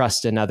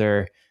trust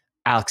another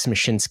Alex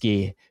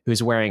Mashinsky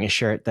who's wearing a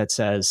shirt that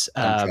says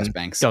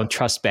don't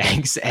trust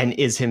banks and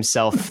is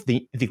himself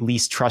the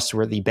least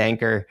trustworthy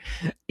banker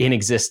in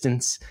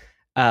existence.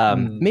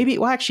 Maybe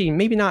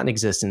not in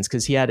existence,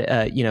 because he had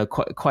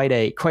quite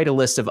a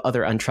list of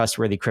other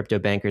untrustworthy crypto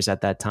bankers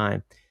at that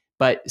time.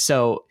 But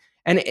so,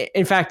 and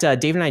in fact,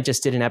 Dave and I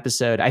just did an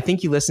episode. I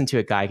think you listened to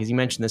it, Guy, because you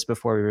mentioned this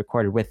before we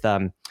recorded, with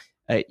an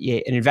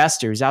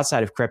investor who's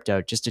outside of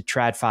crypto, just a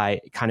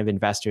TradFi kind of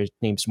investor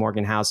named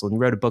Morgan Housel, and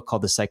wrote a book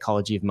called The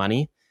Psychology of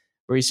Money,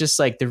 where he's just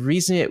like, the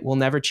reason it will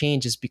never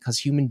change is because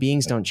human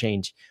beings don't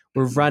change.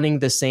 We're running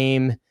the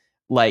same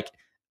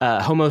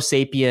Homo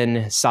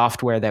sapien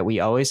software that we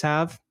always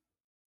have.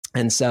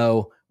 And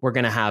so we're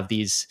going to have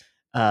these,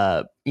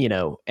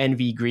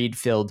 envy, greed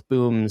filled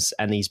booms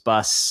and these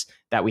busts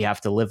that we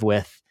have to live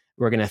with.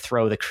 We're going to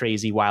throw the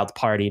crazy wild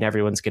party and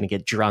everyone's going to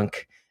get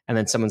drunk, and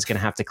then someone's going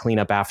to have to clean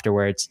up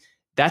afterwards.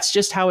 That's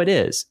just how it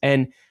is.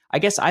 And I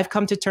guess I've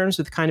come to terms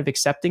with kind of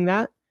accepting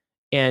that.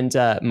 And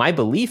my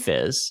belief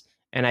is,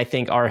 and I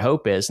think our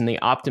hope is, and the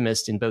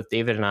optimist in both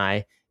David and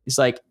I is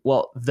like,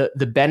 well,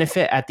 the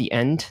benefit at the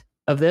end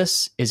of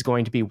this is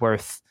going to be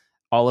worth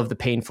all of the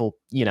painful,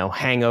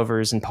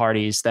 hangovers and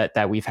parties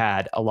that we've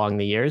had along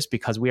the years,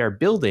 because we are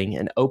building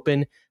an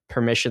open,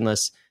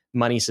 permissionless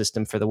money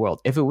system for the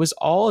world. If it was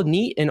all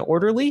neat and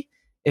orderly,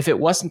 if it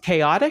wasn't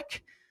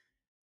chaotic,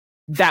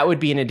 that would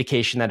be an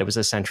indication that it was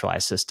a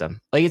centralized system.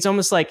 Like, it's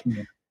almost like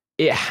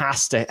it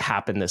has to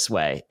happen this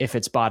way if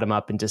it's bottom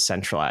up and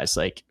decentralized.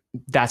 Like,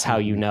 that's how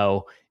you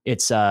know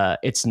it's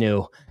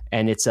new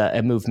and it's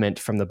a movement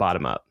from the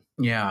bottom up.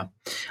 Yeah,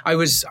 I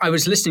was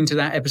listening to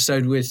that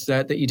episode with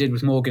that you did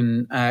with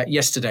Morgan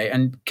yesterday,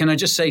 and can I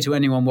just say to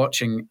anyone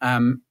watching,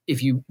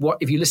 if you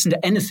listen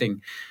to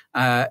anything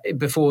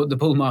before the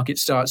bull market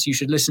starts, you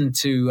should listen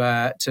to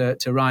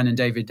Ryan and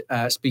David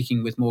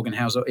speaking with Morgan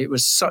Housel. It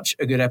was such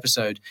a good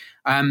episode.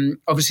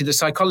 Obviously, The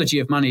Psychology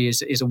of Money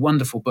is a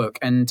wonderful book,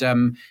 and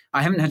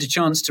I haven't had a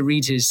chance to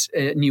read his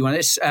new one.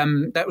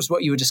 That was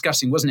what you were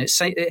discussing, wasn't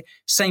it?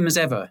 Same as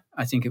Ever,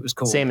 I think it was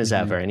called. Same as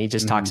Ever, and he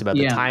just talks about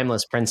the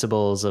timeless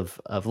principles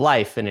of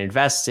life and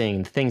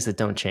investing, things that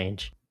don't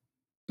change.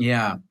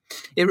 Yeah,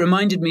 it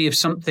reminded me of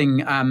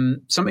something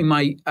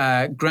my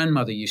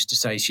grandmother used to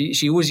say.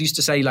 She always used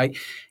to say, like,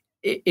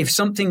 if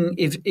something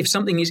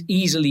is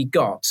easily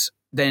got,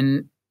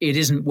 then it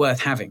isn't worth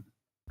having.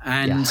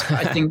 And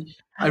I think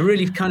I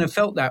really kind of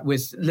felt that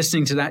with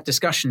listening to that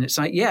discussion. It's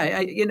like,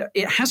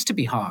 it has to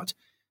be hard,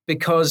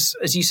 because,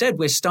 as you said,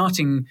 we've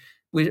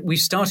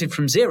started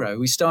from zero.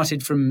 We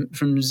started from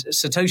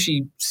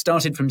Satoshi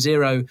started from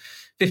zero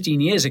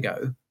 15 years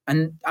ago.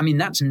 And I mean,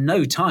 that's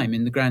no time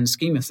in the grand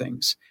scheme of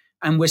things.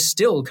 And we're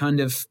still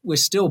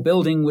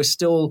building, we're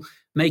still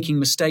making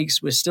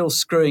mistakes, we're still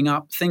screwing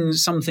up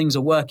things. Some things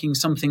are working,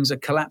 some things are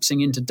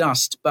collapsing into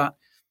dust, but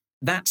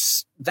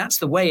that's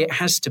the way it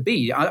has to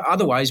be.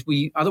 Otherwise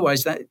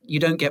that you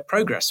don't get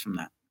progress from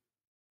that.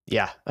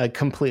 Yeah, I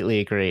completely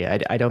agree.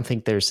 I don't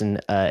think there's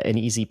an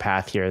easy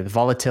path here. The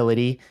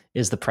volatility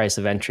is the price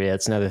of entry.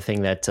 That's another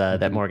thing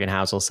that Morgan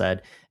Housel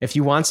said. If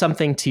you want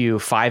something to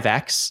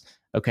 5x,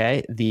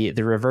 okay, the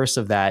reverse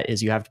of that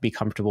is you have to be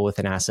comfortable with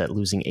an asset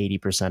losing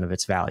 80% of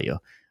its value.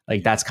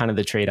 Like, that's kind of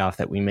the trade-off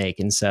that we make.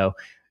 And so,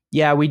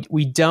 yeah,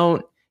 we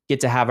don't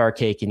get to have our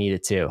cake and eat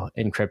it too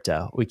in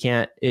crypto.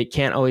 It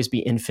can't always be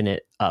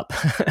infinite up.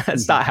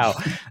 That's not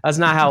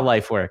how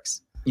life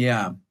works.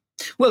 Yeah.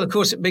 Well, of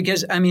course,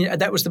 because I mean,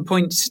 that was the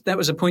point. That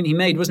was a point he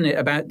made, wasn't it?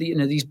 About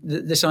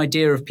this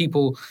idea of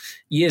people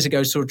years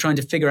ago sort of trying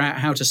to figure out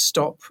how to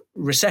stop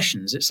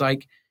recessions. It's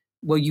like,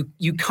 well,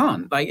 you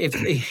can't. Like, if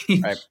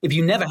right. if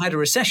you never had a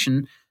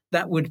recession,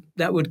 that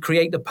would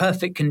create the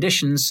perfect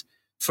conditions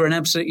for an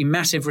absolutely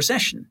massive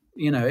recession.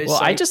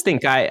 I just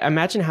think I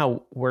imagine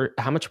how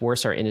much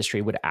worse our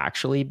industry would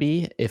actually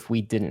be if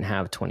we didn't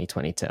have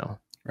 2022.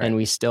 Right. And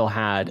we still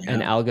had an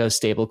algo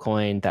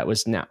stablecoin that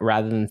was now,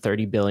 rather than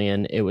 30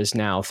 billion, it was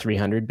now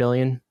 300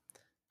 billion.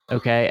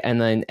 Okay. And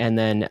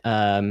then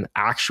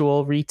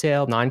actual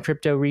retail,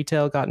 non-crypto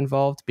retail got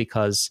involved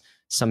because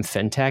some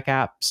fintech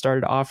app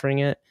started offering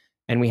it.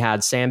 And we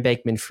had Sam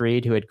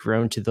Bankman-Fried, who had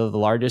grown to the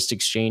largest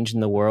exchange in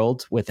the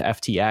world with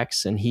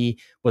FTX. And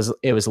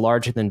it was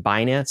larger than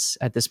Binance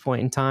at this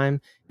point in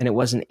time. And it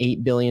wasn't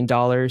 $8 billion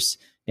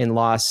in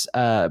lost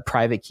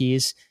private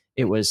keys.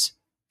 It was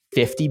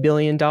 $50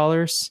 billion.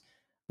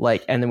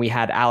 And then we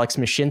had Alex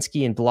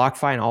Mashinsky and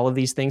BlockFi, and all of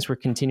these things were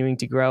continuing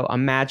to grow.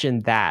 Imagine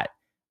that.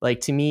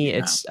 To me,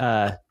 it's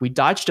we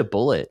dodged a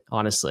bullet,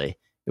 honestly.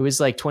 It was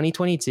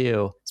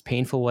 2022, as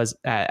painful as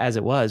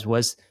it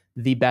was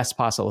the best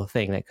possible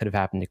thing that could have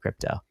happened to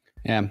crypto.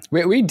 Yeah,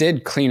 we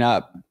did clean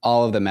up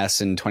all of the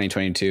mess in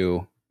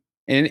 2022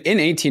 in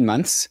 18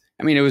 months.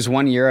 I mean, it was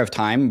 1 year of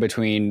time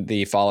between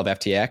the fall of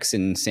FTX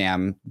and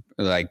Sam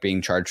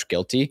being charged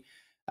guilty.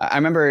 I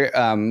remember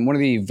one of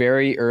the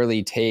very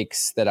early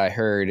takes that I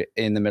heard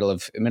in the middle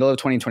of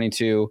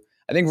 2022,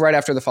 I think right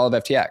after the fall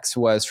of FTX,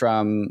 was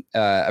from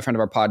a friend of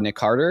our pod, Nick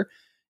Carter.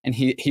 And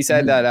he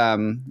said that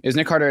it was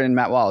Nick Carter and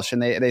Matt Walsh. And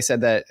they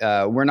said that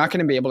we're not going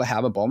to be able to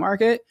have a bull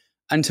market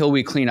until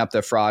we clean up the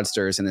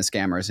fraudsters and the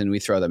scammers and we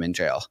throw them in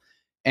jail.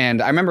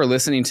 And I remember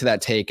listening to that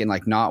take and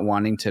not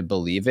wanting to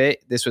believe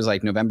it. This was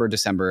November,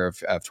 December of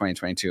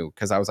 2022.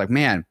 Because I was like,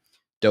 man,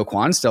 Do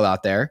Kwon's still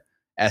out there.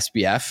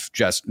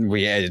 SBF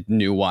we had a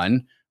new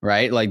one,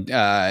 right?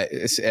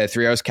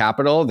 Three Arrows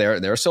Capital,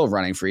 they're still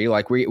running free.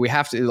 We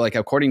have to,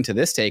 according to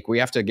this take, we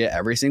have to get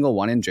every single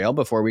one in jail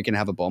before we can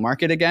have a bull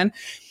market again.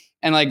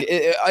 And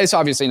it's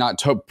obviously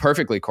not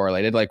perfectly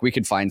correlated. We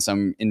could find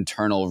some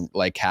internal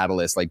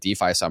catalyst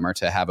DeFi summer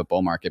to have a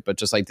bull market, but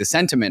just the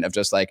sentiment of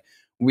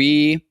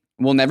we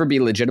will never be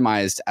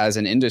legitimized as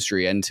an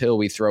industry until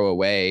we throw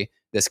away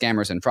the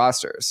scammers and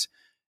fraudsters.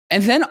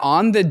 And then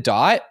on the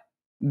dot,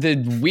 the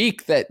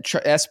week that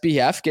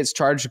SBF gets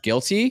charged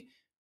guilty,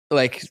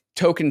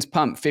 tokens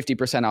pump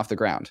 50% off the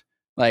ground.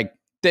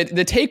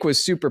 The take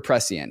was super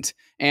prescient.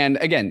 And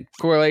again,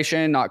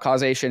 correlation, not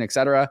causation,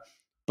 etc.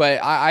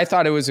 But I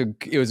thought it was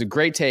a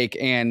great take.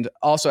 And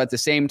also at the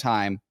same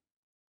time,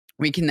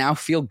 we can now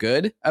feel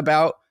good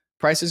about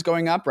prices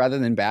going up rather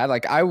than bad.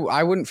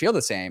 I wouldn't feel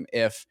the same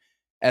if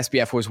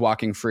SBF was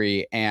walking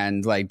free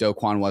and Do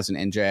Kwon wasn't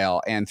in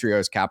jail and Three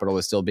Arrows Capital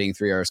was still being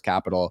Three Arrows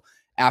Capital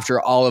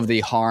after all of the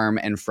harm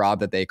and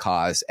fraud that they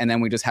caused. And then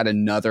we just had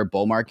another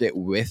bull market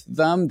with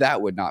them.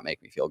 That would not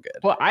make me feel good.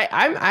 Well,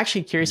 I'm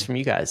actually curious from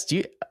you guys.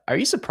 Are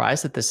you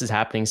surprised that this is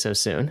happening so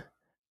soon?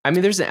 I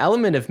mean, there's an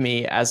element of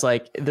me as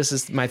this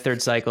is my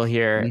third cycle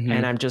here. Mm-hmm.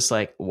 And I'm just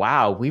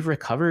wow, we've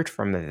recovered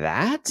from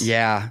that.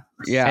 Yeah.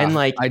 Yeah. And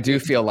I do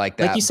feel like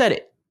that. Like you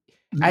said,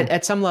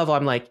 at some level,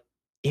 I'm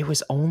it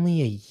was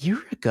only a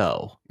year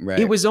ago. Right.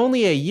 It was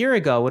only a year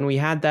ago when we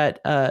had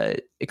that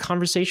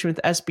conversation with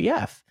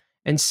SBF.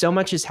 And so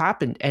much has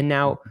happened. And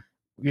now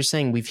you're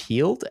saying we've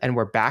healed and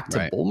we're back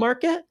to bull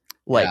market?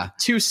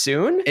 Too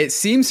soon? It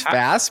seems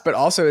fast, but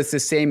also it's the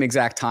same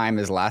exact time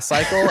as last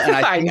cycle. And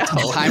I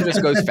think time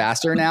just goes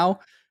faster now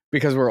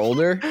because we're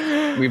older.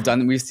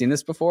 We've seen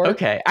this before.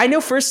 Okay. I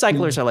know first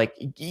cyclers are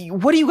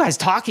what are you guys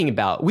talking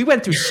about? We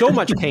went through so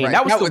much pain. Right.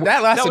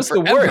 That was the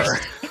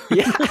worst.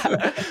 Yeah.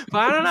 But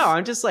I don't know.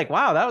 I'm just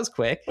wow, that was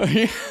quick.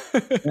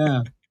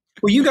 Yeah.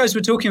 Well, you guys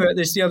were talking about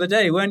this the other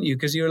day, weren't you?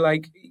 Because you were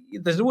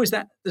there's always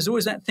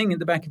that thing at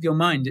the back of your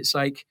mind. It's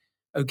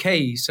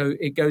okay, so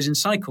it goes in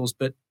cycles,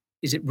 but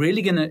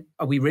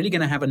are we really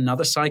gonna have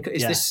another cycle?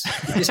 Is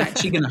this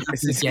actually gonna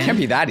happen again? It can't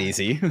be that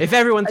easy. If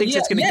everyone thinks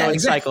it's gonna go in a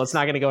cycle, it's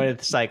not gonna go into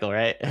the cycle,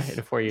 right? In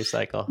a 4-year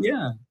cycle.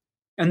 Yeah.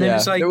 And then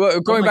it's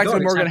going back to the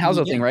Morgan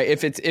Housel thing, right?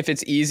 If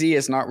it's easy,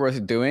 it's not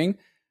worth doing.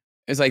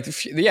 It's the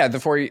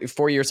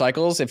 4-year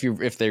cycles,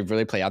 if they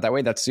really play out that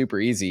way, that's super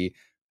easy.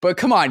 But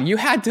come on, you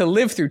had to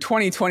live through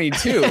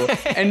 2022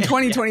 and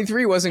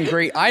 2023 wasn't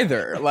great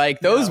either.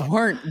 That was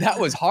hard. That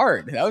was a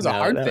hard thing.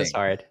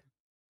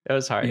 It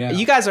was hard. Yeah.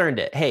 You guys earned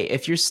it. Hey,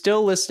 if you're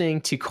still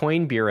listening to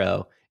Coin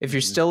Bureau, if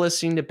you're still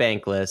listening to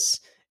Bankless,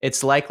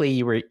 it's likely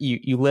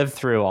you lived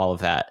through all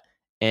of that.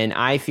 And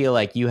I feel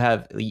like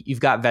you've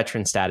got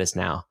veteran status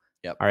now.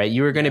 Yep. All right.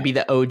 You are going to be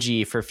the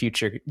OG for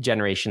future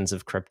generations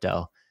of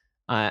crypto.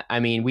 I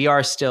mean, we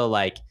are still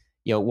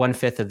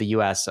 1/5 of the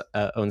US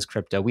owns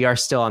crypto. We are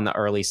still on the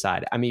early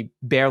side. I mean,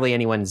 barely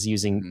anyone's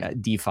using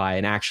DeFi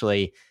and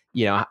actually,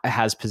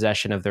 has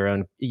possession of their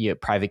own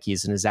private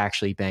keys and is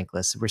actually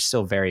bankless. We're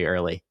still very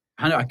early.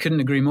 I know. I couldn't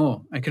agree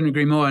more.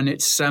 And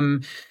it's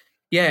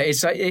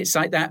it's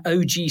like that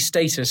OG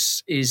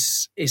status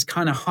is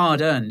kind of hard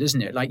earned,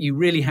 isn't it? You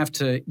really have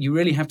to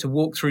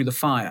walk through the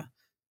fire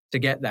to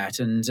get that.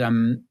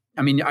 And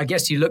I mean, I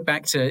guess you look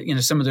back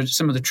to some of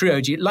the true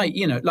OG,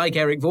 like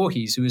Eric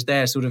Voorhees, who was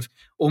there sort of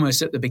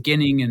almost at the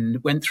beginning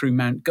and went through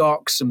Mt.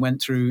 Gox and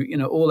went through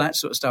all that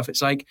sort of stuff.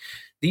 It's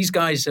these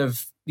guys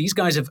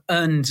have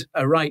earned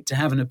a right to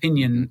have an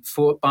opinion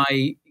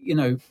by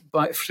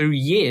through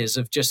years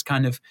of just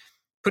kind of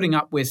putting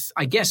up with,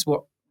 I guess,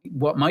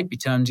 what might be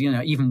termed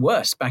even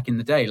worse back in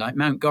the day, like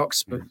Mt.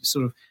 Gox, but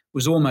sort of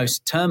was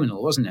almost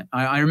terminal, wasn't it?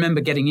 I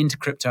remember getting into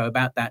crypto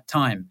about that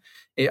time.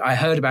 I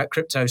heard about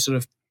crypto sort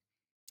of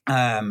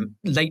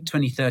late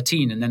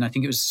 2013, and then I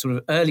think it was sort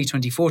of early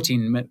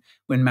 2014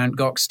 when Mt.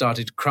 Gox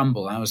started to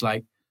crumble. I was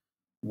like,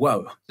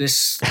 whoa,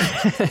 this,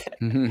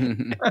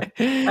 hang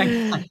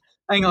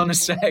on a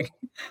sec.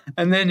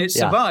 And then it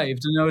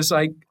survived. And I was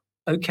like,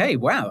 okay,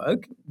 wow,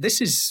 okay,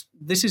 this is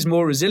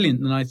more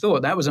resilient than I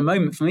thought. That was a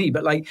moment for me.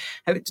 But like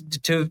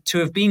to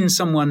have been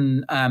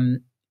someone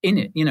in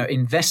it,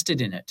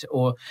 invested in it,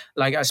 or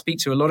like I speak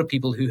to a lot of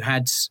people who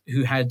had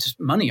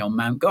money on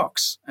Mt.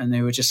 Gox, and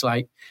they were just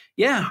like,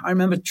 yeah, I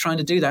remember trying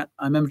to do that.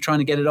 I remember trying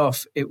to get it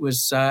off. It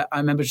was I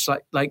remember just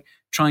like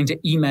trying to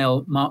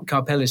email Mark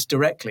Karpelès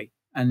directly,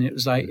 and it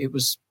was like it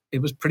was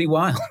pretty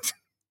wild.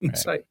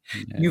 It's like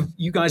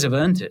you guys have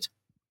earned it.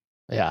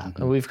 Yeah,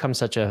 we've come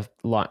such a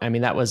long. I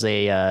mean, that was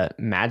a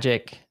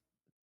Magic,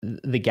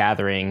 the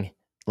Gathering,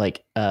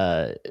 like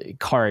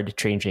card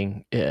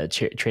trading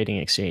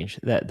exchange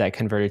that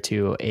converted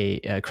to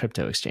a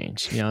crypto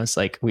exchange. It's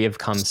like we have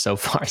come so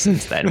far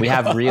since then. We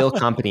have real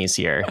companies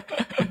here.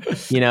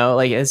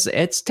 Like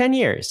it's 10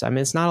 years. I mean,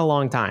 it's not a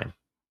long time.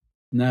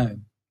 No.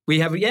 We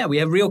have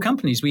real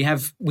companies. We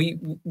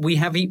will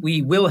have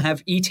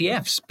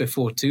ETFs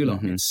before too long.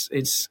 Mm-hmm.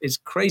 It's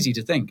crazy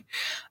to think.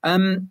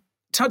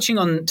 Touching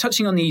on the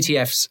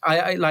ETFs,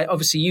 I like,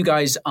 obviously you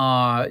guys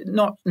are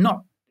not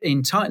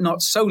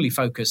solely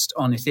focused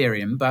on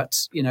Ethereum, but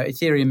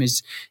Ethereum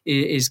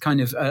is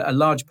kind of a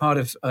large part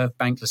of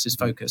Bankless's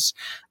focus.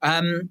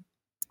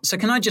 So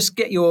can I just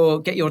get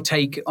your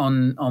take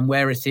on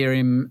where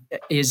Ethereum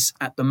is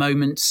at the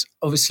moment?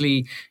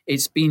 Obviously,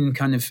 it's been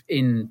kind of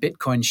in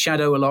Bitcoin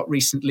shadow a lot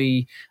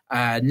recently.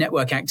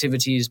 Network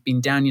activity has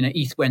been down.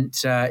 ETH went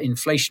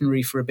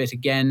inflationary for a bit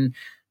again.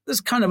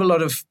 There's kind of a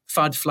lot of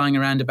FUD flying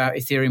around about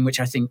Ethereum,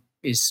 which I think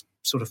is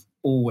sort of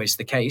always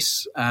the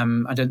case.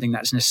 I don't think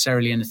that's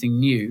necessarily anything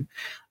new.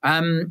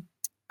 And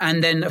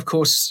then, of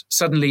course,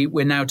 suddenly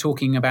we're now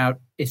talking about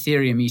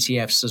Ethereum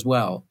ETFs as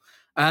well.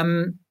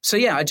 So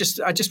yeah, I just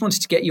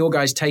wanted to get your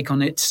guys' take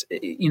on it.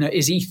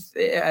 Has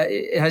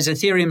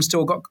Ethereum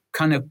still got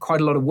kind of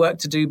quite a lot of work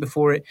to do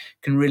before it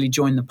can really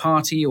join the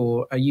party,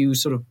 or are you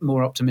sort of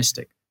more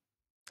optimistic?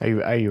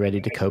 Are you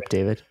ready to cope,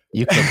 David?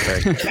 You cope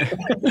first.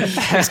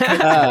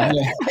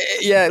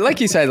 Yeah,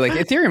 like you said, like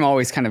Ethereum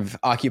always kind of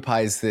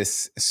occupies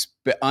this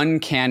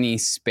uncanny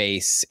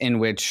space in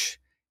which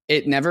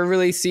it never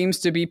really seems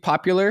to be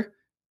popular.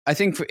 I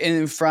think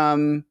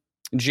from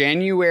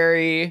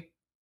January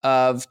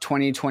of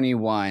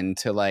 2021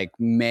 to like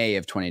May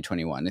of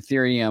 2021,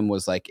 Ethereum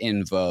was like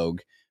in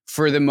vogue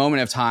for the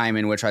moment of time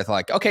in which I thought,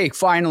 like, okay,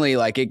 finally,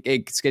 like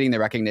it's getting the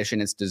recognition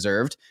it's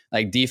deserved.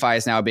 Like DeFi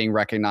is now being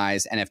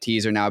recognized,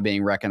 NFTs are now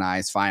being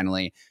recognized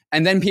finally.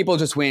 And then people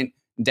just went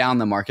down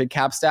the market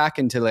cap stack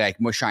into like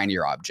more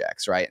shinier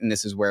objects, right? And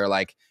this is where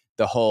like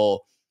the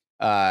whole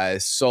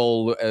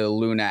Sol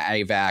Luna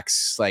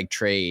AVAX like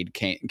trade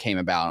came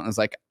about. And it's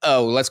like,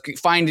 oh, let's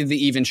find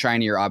the even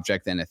shinier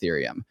object than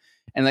Ethereum.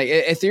 And like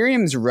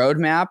Ethereum's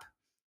roadmap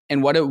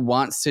and what it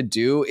wants to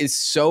do is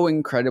so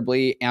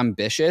incredibly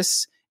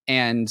ambitious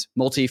and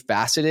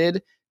multifaceted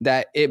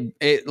that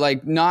it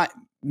like not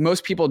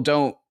most people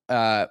don't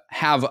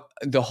have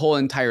the whole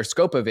entire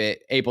scope of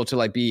it able to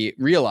like be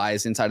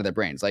realized inside of their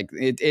brains. Like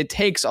it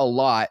takes a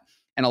lot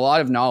and a lot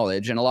of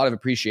knowledge and a lot of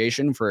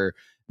appreciation for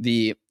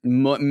the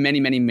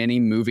many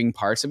moving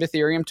parts of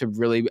Ethereum to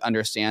really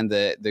understand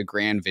the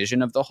grand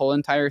vision of the whole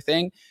entire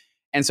thing.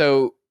 And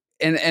so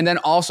and then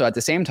also at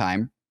the same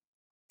time,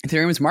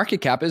 Ethereum's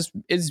market cap is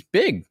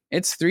big.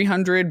 It's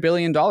 $300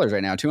 billion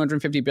right now,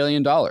 $250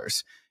 billion.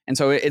 And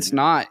so it's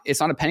not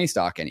a penny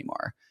stock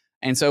anymore.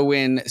 And so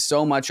when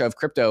so much of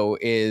crypto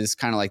is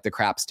kind of like the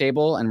craps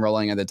table and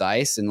rolling of the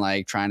dice and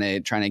like trying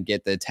to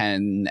get the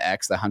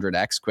 10x, the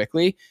 100x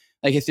quickly,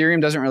 like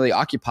Ethereum doesn't really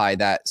occupy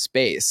that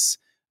space.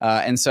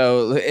 And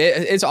so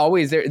it's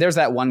always there. There's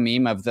that one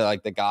meme of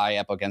the guy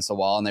up against the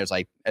wall and there's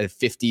like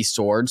 50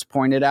 swords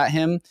pointed at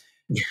him.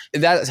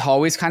 That's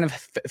always kind of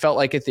felt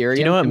like Ethereum. Do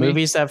you know what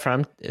movie is that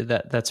from?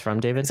 That's from,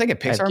 David? It's like a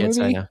Pixar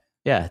movie.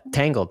 Yeah,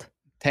 Tangled.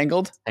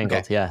 Tangled,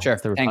 okay. Yeah, sure.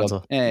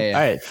 Tangled. Yeah.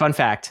 All right, fun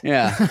fact.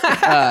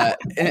 Yeah,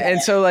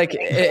 and so like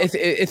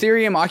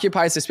Ethereum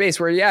occupies the space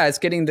where it's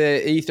getting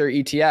the Ether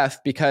ETF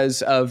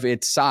because of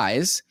its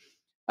size,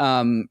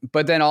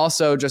 but then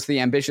also just the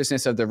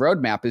ambitiousness of the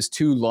roadmap is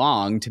too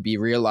long to be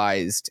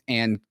realized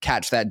and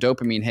catch that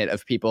dopamine hit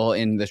of people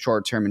in the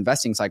short-term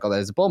investing cycle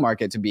that is a bull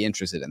market to be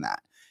interested in that.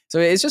 So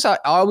it's just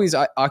always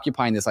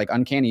occupying this like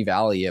uncanny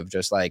valley of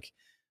just like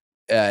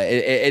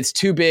it's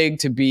too big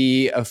to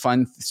be a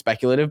fun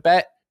speculative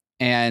bet,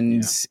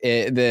 and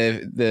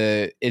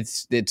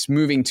it's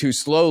moving too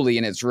slowly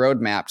in its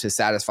roadmap to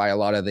satisfy a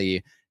lot of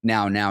the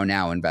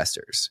now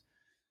investors.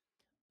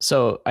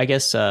 So I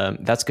guess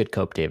that's good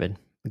cope, David.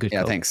 Good. Yeah,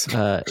 cope. Thanks.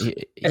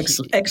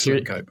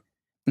 Excellent cope.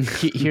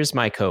 Here's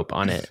my cope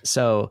on it.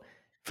 So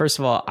first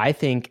of all, I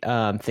think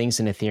things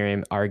in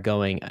Ethereum are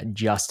going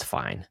just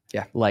fine.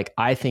 Yeah. Like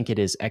I think it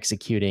is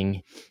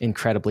executing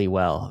incredibly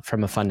well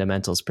from a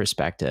fundamentals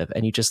perspective.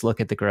 And you just look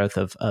at the growth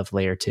of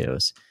layer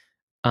twos.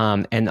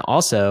 And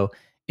also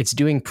it's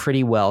doing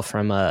pretty well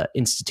from a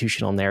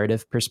institutional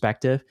narrative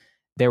perspective.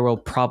 There will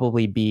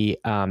probably be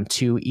 2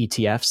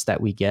 ETFs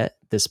that we get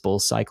this bull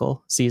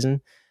cycle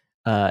season.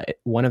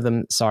 One of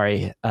them,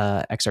 sorry,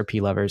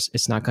 XRP lovers,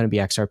 it's not going to be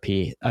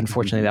XRP.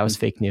 Unfortunately, that was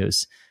fake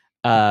news.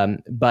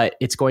 But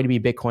it's going to be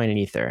Bitcoin and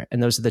Ether.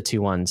 And those are the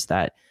two ones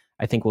that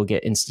I think will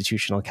get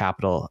institutional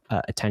capital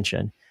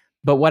attention.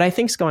 But what I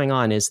think is going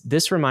on is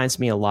this reminds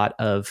me a lot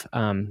of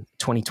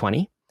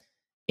 2020.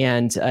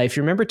 And if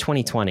you remember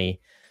 2020,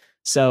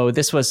 so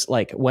this was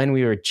like when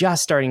we were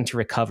just starting to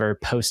recover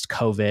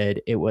post-COVID.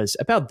 It was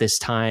about this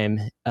time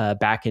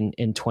back in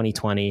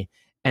 2020.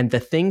 And the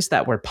things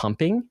that were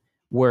pumping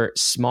were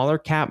smaller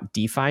cap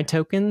DeFi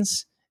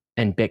tokens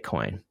and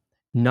Bitcoin,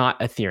 not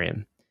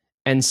Ethereum.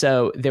 And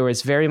so there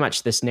was very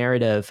much this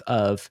narrative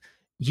of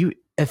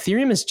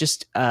Ethereum is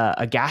just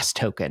a gas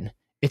token.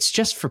 It's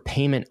just for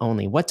payment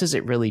only. What does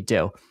it really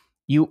do?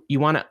 You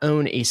want to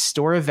own a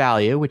store of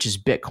value, which is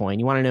Bitcoin.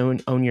 You want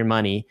to own your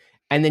money.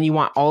 And then you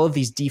want all of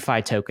these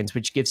DeFi tokens,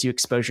 which gives you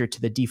exposure to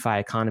the DeFi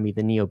economy,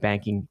 the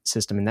neo-banking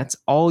system. And that's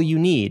all you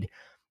need.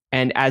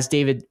 And as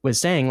David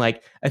was saying,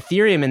 like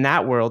Ethereum in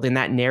that world, in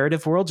that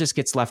narrative world, just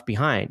gets left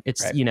behind.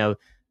 It's, right.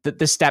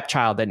 The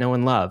stepchild that no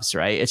one loves,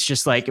 right? It's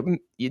just like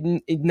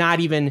not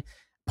even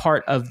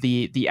part of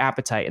the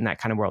appetite in that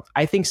kind of world.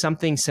 I think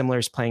something similar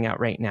is playing out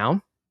right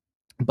now,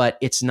 but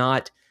it's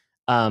not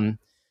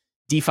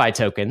DeFi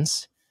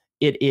tokens.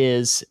 It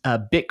is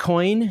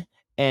Bitcoin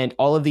and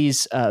all of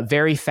these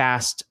very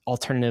fast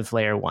alternative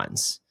layer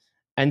ones.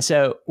 And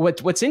so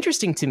what's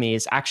interesting to me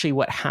is actually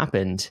what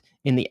happened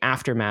in the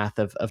aftermath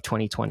of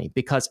 2020,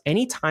 because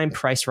anytime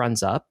price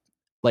runs up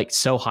like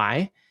so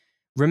high,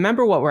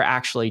 remember what we're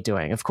actually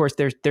doing. Of course,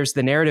 there's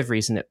the narrative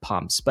reason it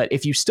pumps, but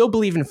if you still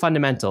believe in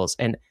fundamentals,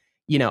 and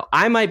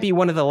I might be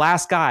one of the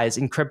last guys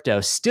in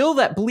crypto still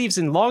that believes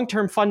in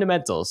long-term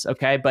fundamentals,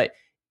 okay? But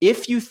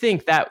if you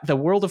think that the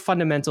world of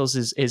fundamentals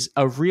is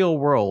a real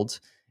world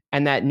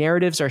and that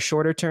narratives are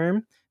shorter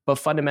term, but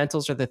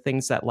fundamentals are the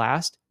things that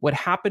last, what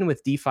happened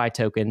with DeFi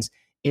tokens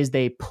is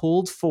they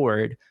pulled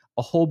forward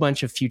a whole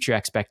bunch of future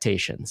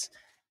expectations.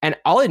 And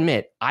I'll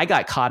admit, I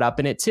got caught up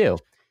in it too.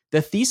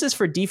 The thesis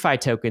for DeFi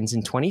tokens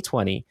in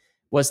 2020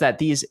 was that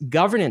these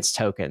governance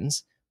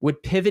tokens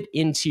would pivot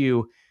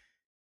into,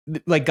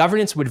 like,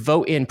 governance would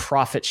vote in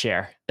profit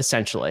share,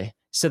 essentially,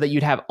 so that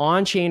you'd have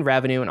on-chain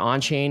revenue and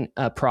on-chain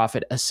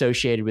profit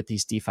associated with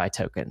these DeFi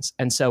tokens.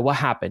 And so what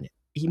happened?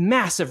 A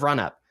massive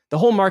run-up. The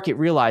whole market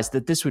realized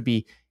that this would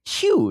be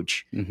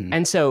huge. Mm-hmm.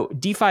 And so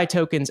DeFi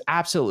tokens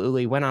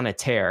absolutely went on a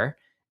tear.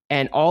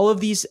 And all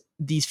of these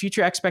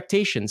future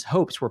expectations,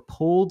 hopes, were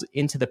pulled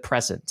into the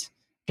present.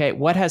 Okay,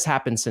 what has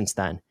happened since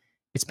then?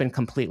 It's been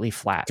completely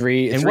flat.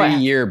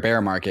 Three-year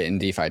bear market in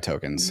DeFi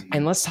tokens.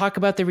 And let's talk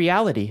about the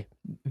reality.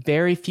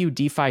 Very few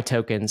DeFi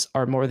tokens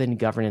are more than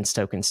governance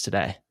tokens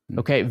today.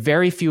 Okay,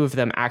 very few of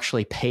them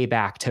actually pay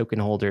back token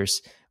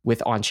holders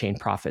with on-chain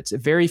profits.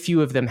 Very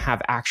few of them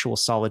have actual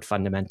solid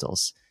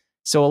fundamentals.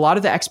 So a lot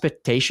of the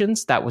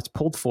expectations that was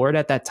pulled forward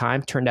at that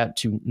time turned out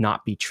to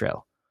not be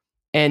true.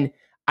 And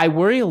I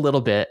worry a little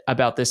bit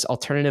about this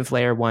alternative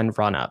layer one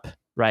run-up,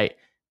 right?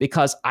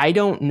 Because I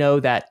don't know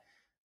that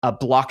a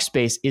block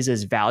space is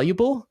as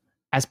valuable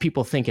as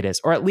people think it is.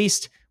 Or at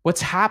least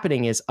what's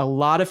happening is a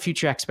lot of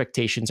future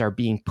expectations are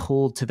being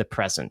pulled to the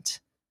present.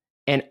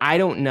 And I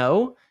don't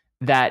know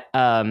that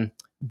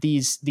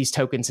these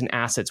tokens and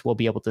assets will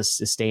be able to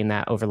sustain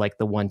that over like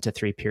the 1 to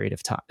 3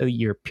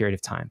 year period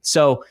of time.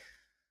 So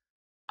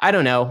I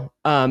don't know.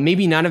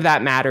 Maybe none of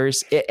that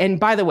matters. And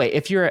by the way,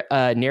 if you're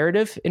a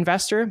narrative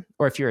investor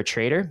or if you're a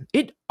trader,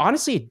 it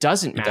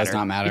doesn't matter. It does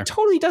not matter. It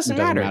totally doesn't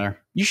matter.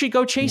 You should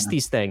go chase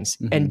these things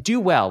and do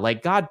well.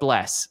 Like, God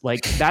bless.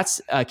 Like,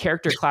 that's a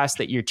character class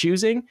that you're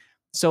choosing.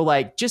 So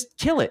like, just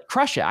kill it,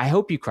 crush it. I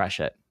hope you crush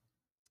it.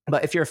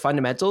 But if you're a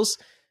fundamentals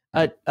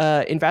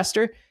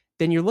investor,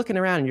 then you're looking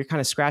around and you're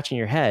kind of scratching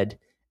your head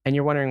and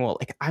you're wondering, well,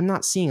 like, I'm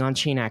not seeing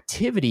on-chain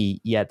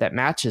activity yet that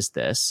matches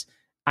this.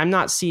 I'm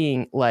not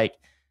seeing like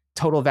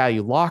total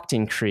value locked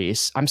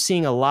increase. I'm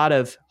seeing a lot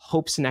of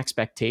hopes and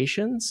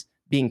expectations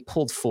being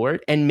pulled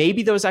forward. And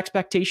maybe those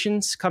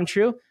expectations come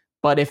true.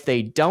 But if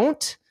they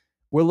don't,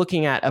 we're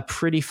looking at a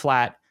pretty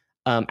flat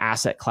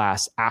asset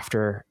class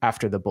after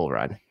the bull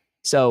run.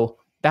 So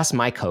that's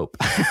my cope.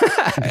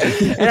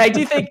 And I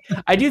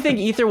do think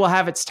Ether will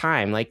have its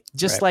time. Like,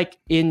 just like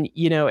in,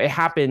 it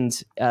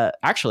happened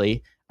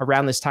actually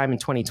around this time in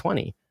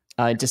 2020,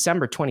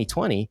 December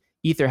 2020,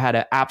 Ether had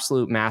an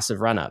absolute massive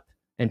run up.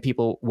 And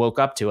people woke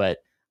up to it,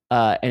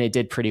 and it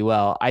did pretty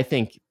well. I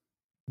think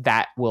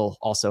that will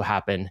also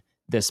happen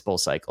this bull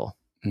cycle.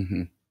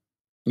 Mm-hmm.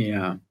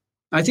 Yeah,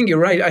 I think you're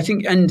right. I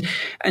think, and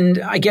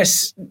I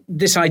guess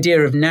this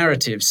idea of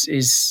narratives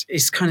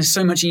is kind of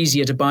so much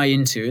easier to buy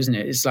into, isn't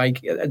it? It's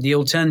like the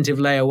alternative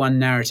layer one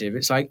narrative.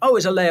 It's like, oh,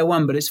 it's a layer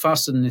one, but it's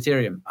faster than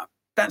Ethereum.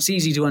 That's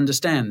easy to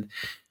understand.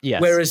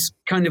 Yes. Whereas,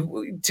 kind of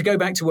to go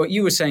back to what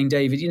you were saying,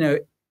 David,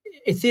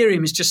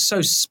 Ethereum is just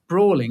so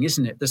sprawling,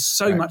 isn't it? There's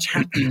so much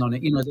happening on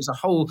it. There's a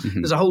whole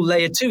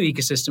layer 2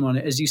 ecosystem on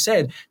it, as you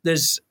said.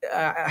 There's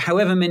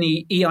however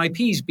many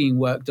EIPs being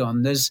worked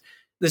on. There's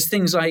there's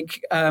things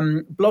like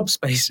blob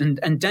space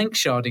and dank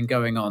sharding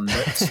going on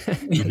that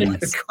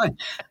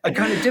are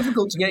kind of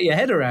difficult to get your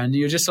head around.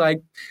 You're just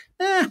like,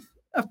 a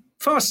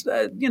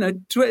faster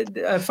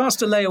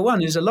layer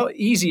 1 is a lot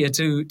easier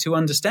to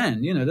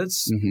understand.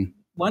 That's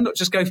why not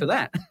just go for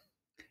that?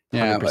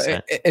 Yeah,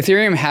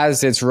 Ethereum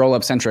has its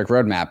roll-up centric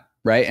roadmap,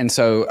 right? And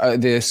so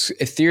this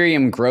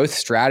Ethereum growth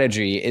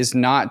strategy is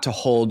not to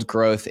hold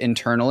growth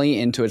internally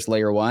into its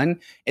layer 1.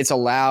 It's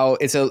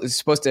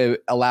supposed to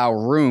allow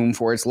room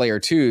for its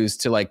layer 2s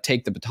to like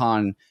take the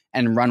baton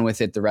and run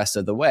with it the rest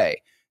of the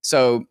way.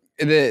 So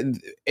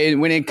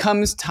when it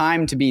comes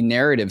time to be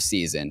narrative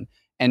season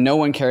and no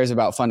one cares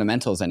about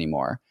fundamentals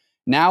anymore,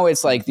 now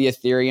it's like the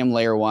Ethereum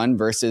layer 1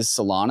 versus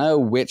Solana,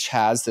 which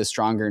has the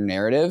stronger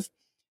narrative.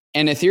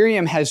 And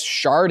Ethereum has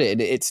sharded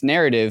its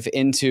narrative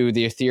into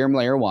the Ethereum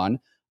layer 1,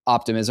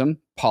 Optimism,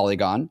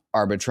 Polygon,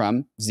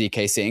 Arbitrum,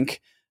 ZK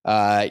Sync,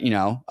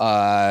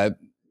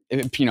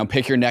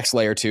 pick your next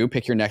layer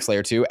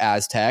 2,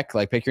 Aztec,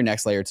 like pick your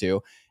next layer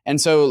 2. And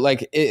so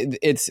like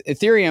it's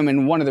Ethereum.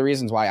 And one of the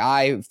reasons why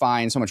I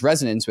find so much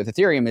resonance with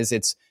Ethereum is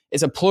it's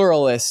a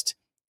pluralist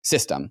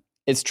system.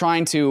 It's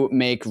trying to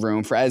make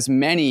room for as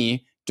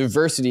many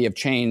diversity of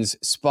chains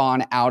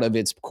spawn out of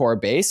its core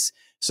base,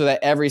 so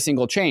that every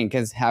single chain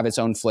can have its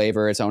own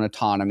flavor, its own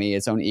autonomy,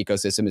 its own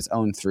ecosystem, its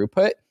own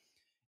throughput.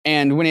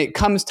 And when it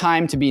comes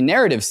time to be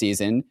narrative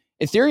season,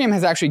 Ethereum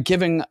has actually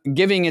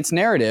giving its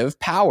narrative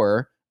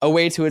power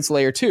away to its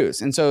layer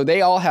 2s. And so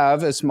they all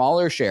have a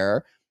smaller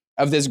share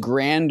of this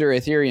grander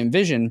Ethereum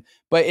vision,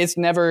 but it's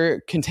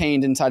never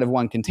contained inside of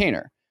one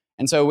container.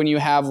 And so when you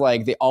have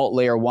like the alt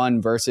layer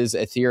 1 versus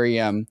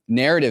Ethereum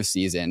narrative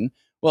season,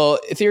 well,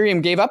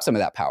 Ethereum gave up some of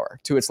that power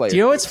to its layer. Do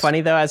you know what's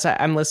funny though? As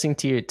I'm listening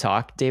to you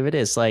talk, David,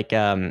 is like,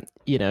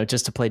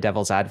 just to play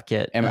devil's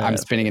advocate. I'm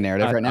spinning a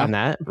narrative right now on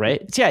that,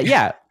 right?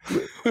 Yeah.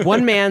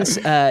 One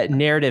man's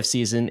narrative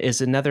season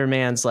is another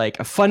man's like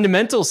a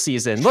fundamental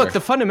season. Sure. Look, the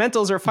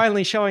fundamentals are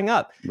finally showing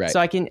up. Right. So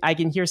I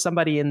can hear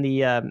somebody in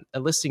the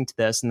listening to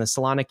this in the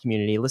Solana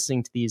community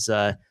listening to these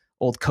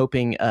old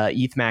coping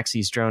ETH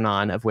maxis drone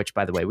on, of which,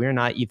 by the way, we are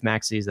not ETH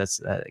maxis. That's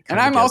and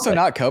I'm also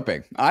not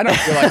coping. I don't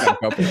feel like I'm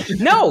coping.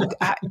 No,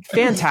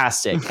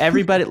 fantastic.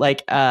 Everybody,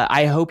 like,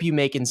 I hope you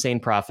make insane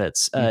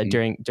profits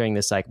during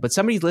this cycle. But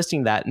somebody's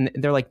listening to that and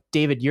they're like,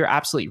 David, you're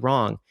absolutely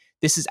wrong.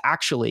 This is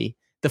actually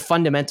the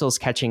fundamentals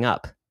catching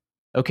up.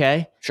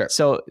 Okay, sure.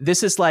 So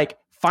this is like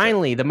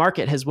finally the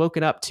market has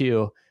woken up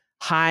to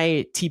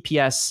high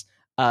TPS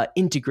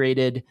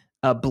integrated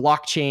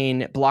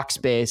blockchain, block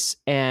space,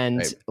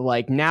 and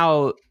like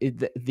now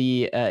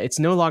it's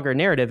no longer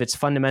narrative, it's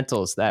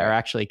fundamentals that are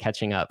actually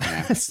catching up.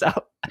 So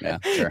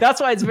sure.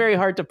 That's why it's very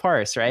hard to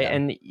parse, right? Yeah.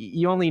 And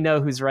you only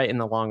know who's right in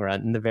the long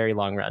run, in the very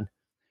long run.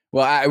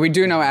 Well, we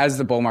do know as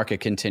the bull market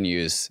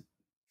continues,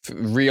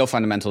 real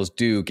fundamentals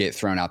do get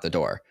thrown out the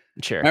door.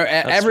 Sure.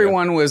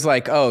 Everyone was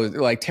like, oh,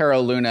 like Terra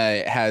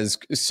Luna has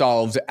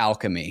solved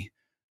alchemy.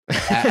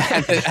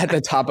 at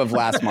the top of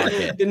last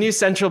market. The new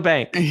central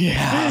bank.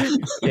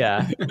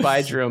 Yeah.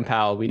 By Jerome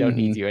Powell. We don't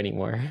need you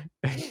anymore.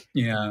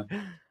 Yeah.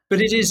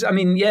 But it is,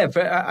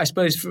 I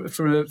suppose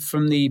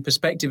from the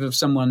perspective of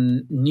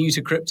someone new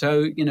to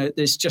crypto,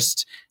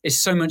 it's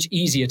so much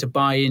easier to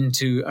buy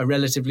into a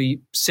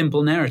relatively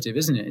simple narrative,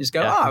 isn't it? It's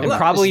and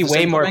probably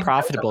way more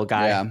profitable,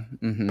 guy. Yeah.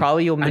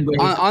 Probably you'll make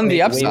on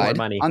the upside. Way more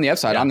money. On the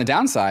upside, on the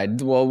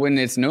downside, well, when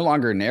it's no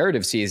longer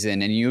narrative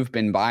season and you've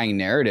been buying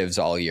narratives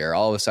all year,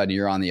 all of a sudden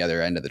you're on the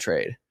other end of the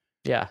trade.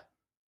 Yeah.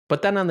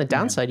 But then on the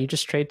downside, you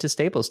just trade to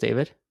stables,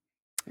 David.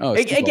 Oh,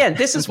 again,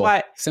 this is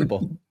why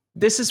simple.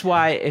 This is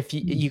why if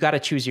you got to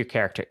choose your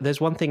character. There's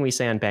one thing we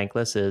say on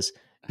Bankless is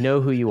know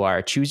who you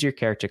are. Choose your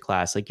character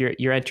class. Like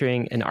you're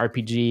entering an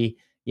RPG.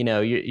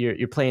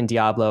 You're playing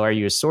Diablo. Are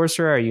you a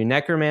sorcerer? Are you a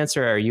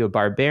necromancer? Are you a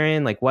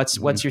barbarian? Like what's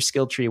your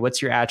skill tree?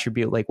 What's your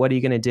attribute? Like what are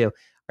you going to do?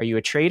 Are you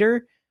a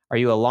trader? Are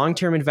you a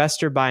long-term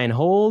investor, buy and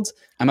hold?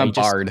 I'm a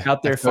bard.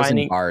 Out there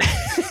finding bard.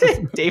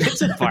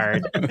 David's a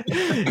bard.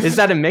 Is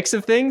that a mix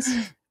of things?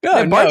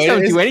 No, bards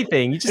don't do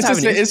anything. You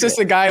it's just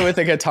a guy with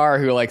a guitar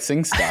who like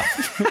sings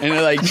stuff and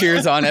it like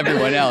cheers on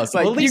everyone else.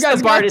 Like, well, at least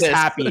the bard is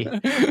happy.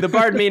 The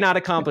bard may not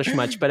accomplish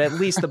much, but at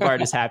least the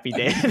bard is happy,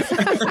 Dave.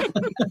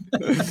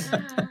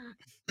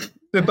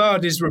 The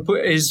bard is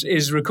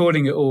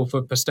recording it all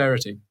for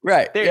posterity.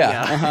 Right. There you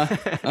go.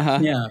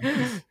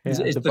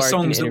 It's the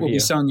songs that will be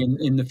sung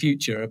in the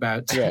future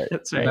about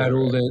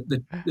all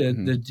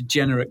the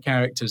degenerate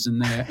characters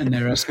and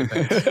their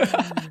escapades.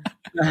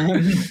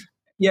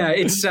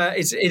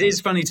 It is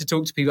funny to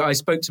talk to people. I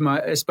spoke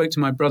to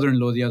my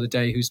brother-in-law the other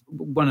day, who's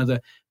one of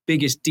the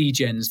biggest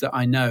degens that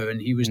I know,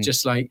 and he was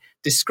just like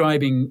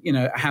describing,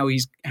 how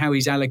he's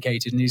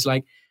allocated, and he's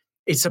like,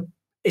 it's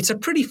a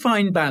pretty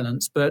fine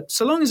balance, but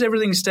so long as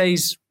everything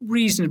stays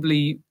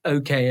reasonably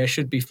okay, I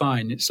should be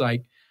fine. It's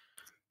like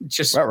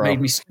just made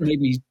me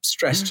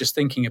stressed just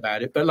thinking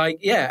about it. But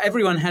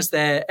everyone has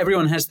their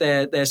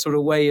sort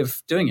of way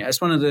of doing it. It's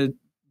one of the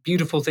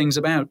beautiful things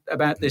about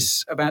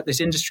this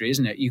industry,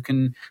 isn't it? You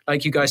can,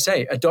 like you guys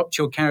say, adopt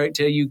your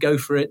character, you go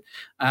for it.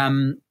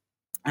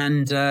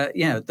 And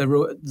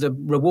the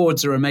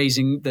rewards are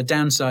amazing. The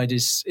downside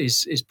is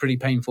pretty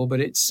painful, but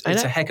it's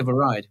a heck of a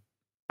ride.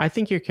 I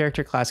think your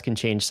character class can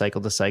change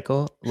cycle to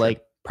cycle.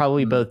 Like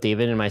probably both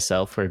David and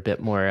myself were a bit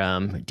more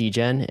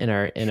degen in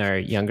our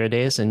younger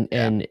days, and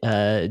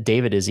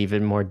David is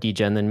even more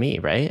degen than me,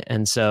 right?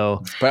 And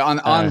so, but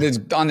on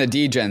the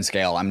degen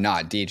scale, I'm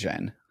not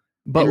degen.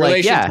 But in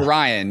relation to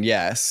Ryan,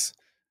 yes.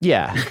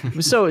 Yeah.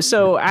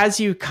 So as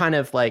you kind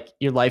of like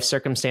your life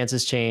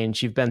circumstances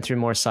change, you've been through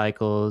more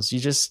cycles,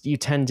 you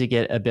tend to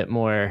get a bit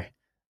more,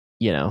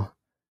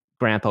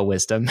 grandpa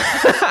wisdom,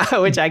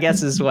 which I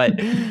guess is what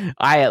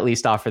I at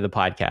least offer the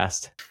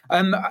podcast.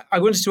 I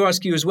wanted to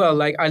ask you as well.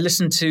 Like I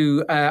listened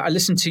to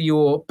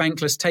your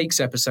Bankless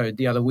Takes episode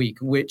the other week,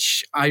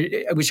 which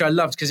I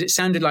loved because it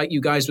sounded like you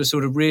guys were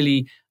sort of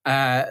really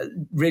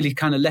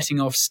kind of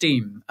letting off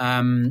steam.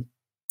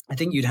 I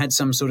think you'd had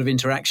some sort of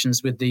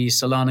interactions with the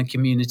Solana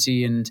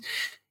community, and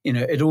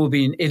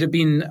it had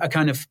been a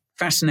kind of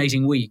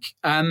fascinating week.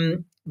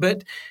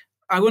 But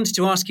I wanted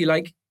to ask you,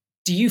 like,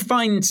 do you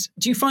find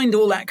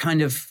all that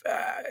kind of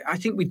I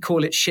think we'd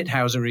call it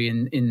shithousery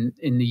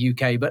in the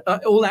UK, but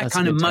all that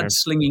kind of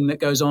mudslinging that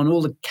goes on,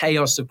 all the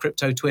chaos of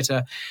crypto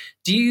Twitter,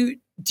 do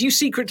you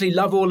secretly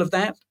love all of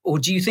that, or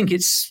do you think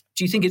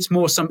it's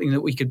more something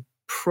that we could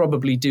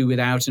probably do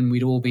without, and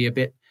we'd all be a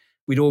bit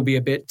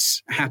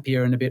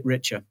happier and a bit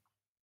richer?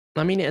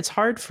 I mean, it's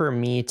hard for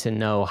me to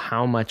know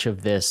how much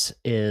of this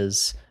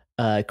is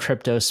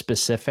crypto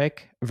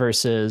specific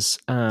versus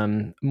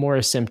more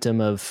a symptom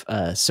of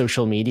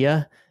social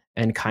media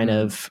and kind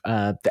of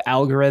the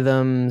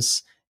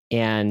algorithms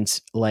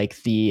and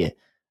like the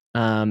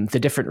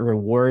different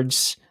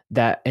rewards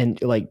that,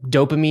 and like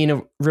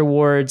dopamine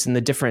rewards and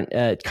the different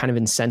kind of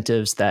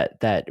incentives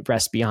that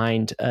rest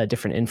behind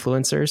different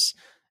influencers.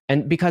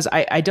 And because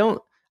I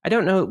don't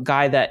know,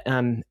 Guy, that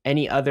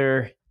any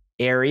other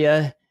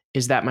area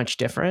is that much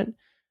different.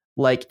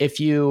 Like if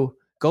you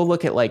go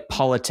look at like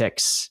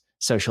politics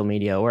social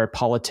media or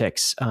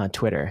politics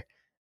Twitter,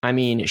 I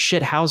mean,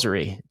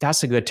 shithousery,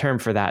 that's a good term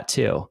for that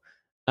too.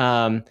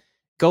 Go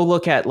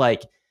look at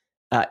like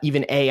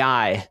even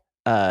AI,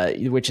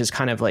 which is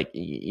kind of like,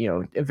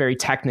 very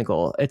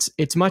technical.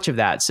 It's much of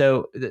that.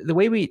 So the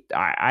way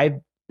I've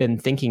been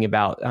thinking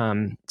about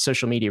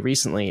social media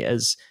recently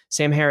is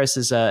Sam Harris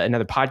is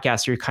another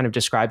podcaster who kind of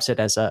describes it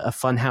as a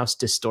funhouse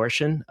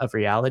distortion of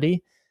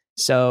reality.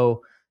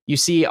 So you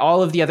see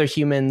all of the other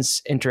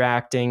humans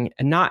interacting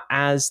and not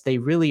as they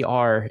really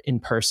are in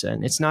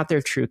person. It's not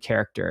their true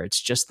character.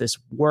 It's just this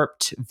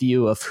warped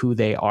view of who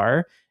they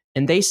are.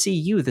 And they see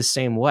you the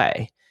same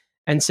way.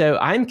 And so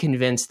I'm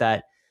convinced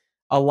that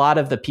a lot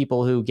of the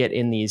people who get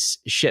in these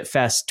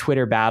shitfest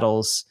Twitter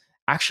battles,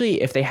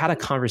 actually, if they had a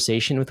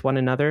conversation with one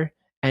another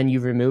and you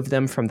remove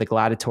them from the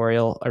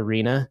gladiatorial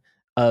arena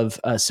of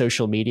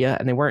social media,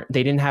 and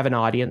they didn't have an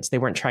audience, they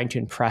weren't trying to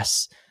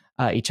impress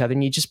each other,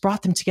 and you just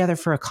brought them together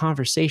for a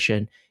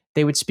conversation,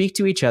 they would speak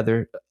to each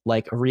other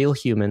like real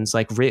humans,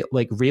 like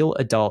real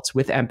adults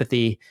with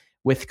empathy,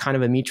 with kind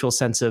of a mutual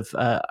sense of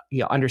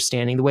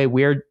understanding, the way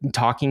we're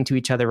talking to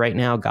each other right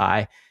now,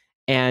 Guy.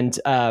 And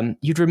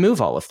you'd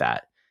remove all of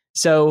that.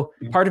 So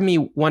part of me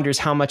wonders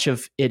how much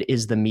of it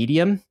is the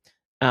medium.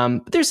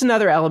 But there's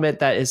another element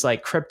that is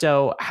like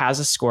crypto has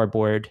a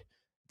scoreboard.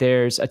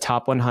 There's a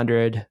top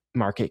 100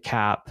 market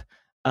cap.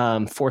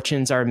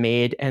 Fortunes are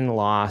made and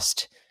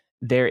lost.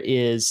 There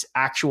is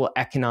actual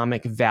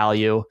economic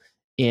value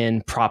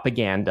in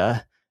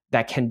propaganda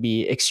that can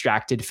be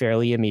extracted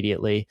fairly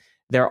immediately.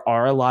 There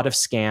are a lot of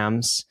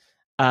scams.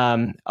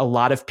 A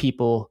lot of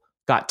people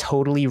got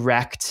totally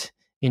wrecked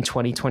in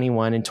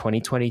 2021 and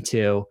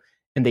 2022,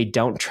 and they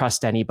don't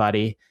trust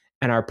anybody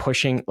and are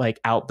pushing like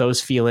out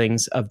those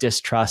feelings of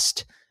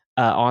distrust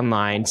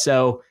online.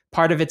 So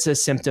part of it's a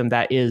symptom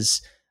that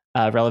is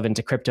relevant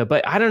to crypto,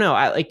 but I don't know.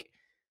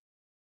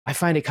 I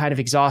find it kind of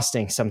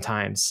exhausting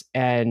sometimes.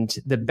 And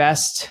the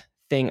best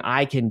thing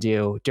I can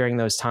do during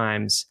those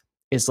times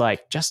is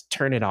like, just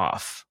turn it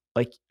off.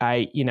 Like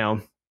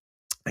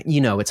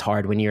it's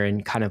hard when you're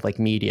in kind of like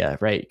media,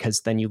 right?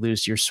 Because then you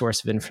lose your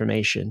source of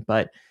information,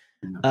 but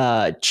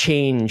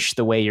change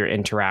the way you're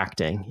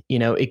interacting,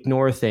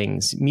 ignore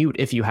things, mute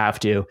if you have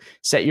to,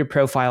 set your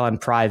profile on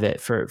private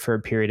for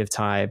a period of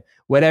time,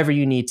 whatever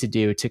you need to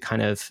do to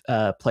kind of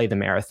play the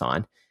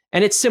marathon.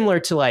 And it's similar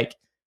to like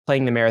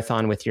playing the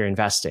marathon with your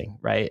investing,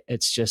 right?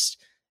 It's just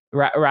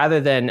rather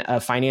than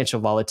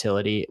financial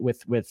volatility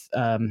with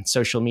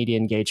social media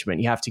engagement,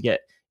 you have to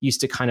get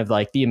used to kind of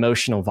like the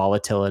emotional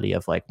volatility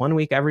of like 1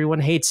 week everyone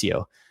hates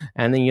you,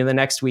 and then the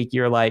next week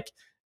you're like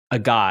a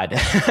god.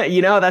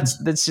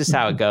 That's just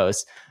how it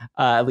goes.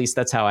 At least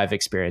that's how I've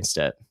experienced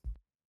it.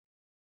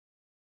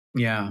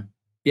 Yeah.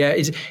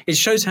 It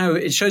shows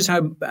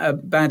how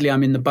badly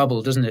I'm in the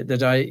bubble, doesn't it?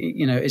 That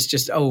it's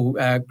just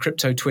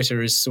crypto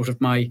Twitter is sort of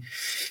my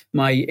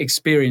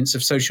experience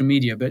of social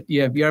media. But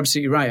yeah, you're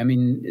absolutely right. I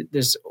mean,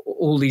 there's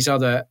all these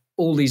other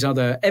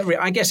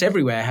I guess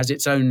everywhere has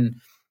its own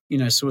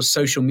sort of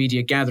social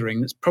media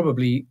gathering that's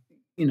probably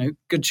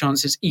good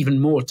chance it's even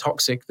more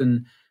toxic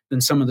than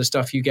some of the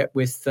stuff you get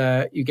with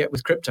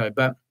crypto.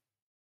 But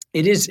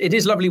it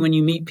is lovely when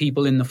you meet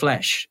people in the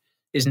flesh,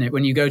 isn't it?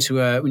 When you go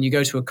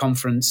to a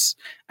conference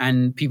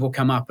and people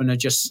come up and are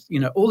just,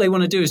 all they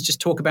want to do is just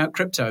talk about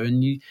crypto.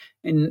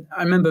 And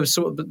I remember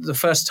sort of the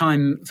first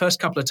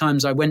couple of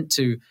times I went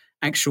to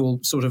actual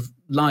sort of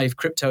live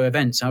crypto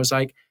events, I was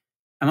like,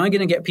 am I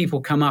going to get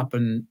people come up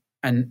and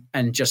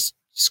just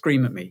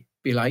scream at me,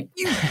 be like,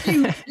 you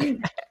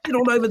did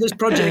all over this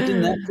project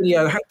in that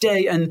video, how dare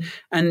you?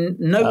 And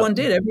no one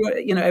did.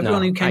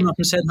 Everyone who came up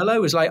and said hello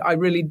was like, I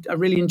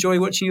really enjoy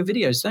watching your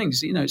videos.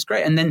 Thanks. It's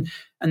great. And then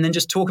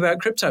just talk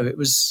about crypto. It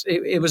was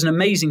an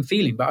amazing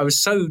feeling, but I was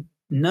so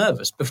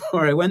nervous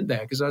before I went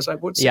there because I was like,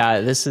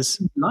 this is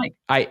like?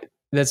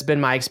 That's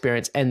been my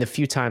experience, and the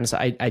few times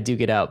I do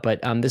get out. But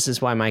this is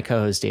why my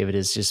co-host David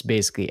is just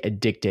basically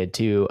addicted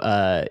to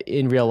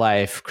in real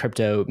life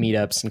crypto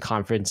meetups and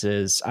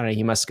conferences. I don't know.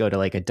 He must go to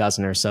like a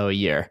dozen or so a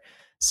year.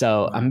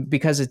 So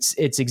because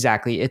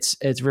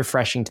it's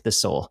refreshing to the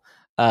soul,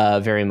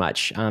 very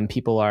much.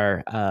 People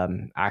are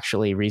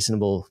actually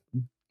reasonable,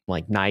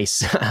 like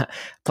nice,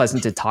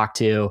 pleasant to talk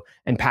to,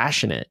 and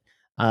passionate,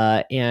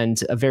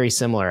 and very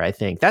similar. I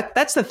think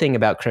that's the thing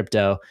about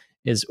crypto.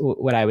 Is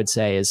what I would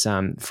say is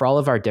for all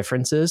of our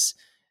differences,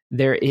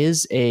 there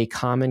is a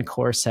common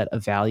core set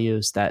of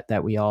values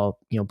that we all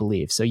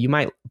believe. So you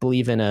might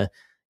believe in a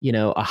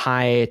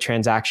high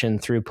transaction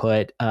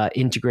throughput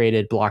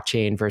integrated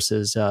blockchain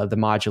versus the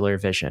modular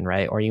vision,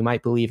 right? Or you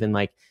might believe in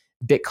like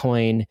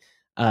Bitcoin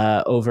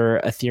over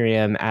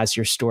Ethereum as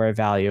your store of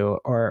value,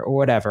 or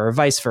whatever, or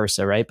vice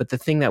versa, right? But the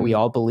thing that we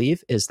all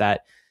believe is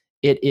that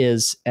it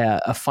is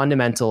a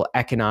fundamental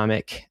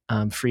economic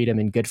freedom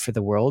and good for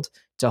the world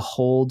to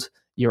hold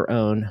your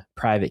own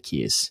private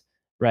keys,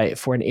 right?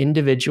 For an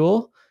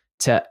individual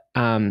to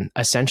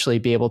essentially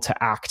be able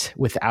to act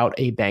without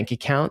a bank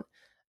account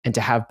and to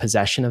have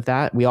possession of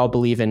that. We all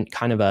believe in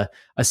kind of a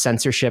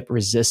censorship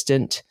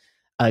resistant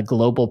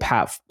global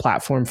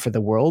platform for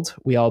the world.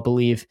 We all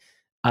believe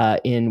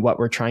in what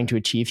we're trying to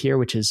achieve here,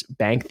 which is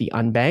bank the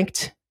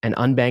unbanked and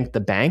unbank the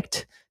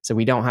banked. So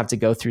we don't have to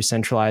go through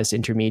centralized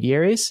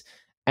intermediaries.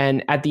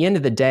 And at the end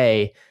of the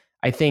day,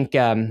 I think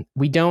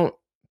we don't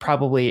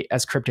probably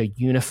as crypto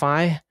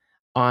unify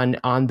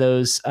on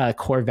those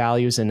core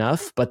values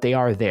enough, but they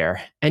are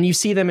there. And you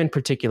see them in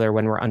particular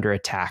when we're under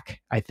attack,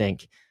 I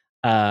think.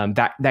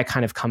 That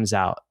kind of comes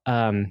out.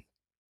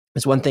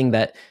 There's one thing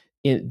that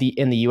in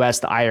the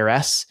US, the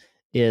IRS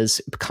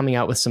is coming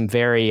out with some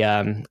very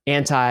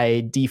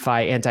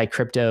anti-DeFi,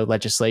 anti-crypto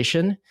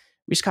legislation.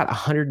 We just got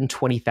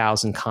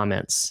 120,000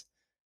 comments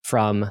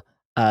from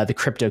the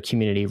crypto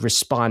community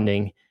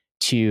responding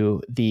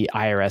to the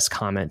IRS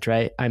comment,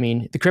 right? I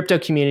mean, the crypto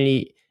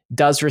community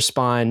does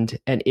respond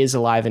and is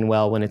alive and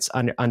well when it's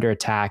under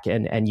attack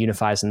and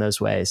unifies in those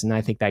ways. And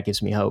I think that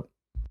gives me hope.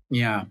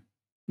 Yeah.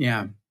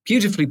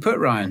 Beautifully put,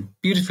 Ryan.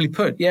 Beautifully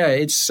put.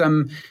 Yeah,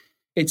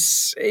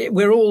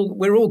 we're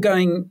all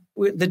going.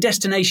 The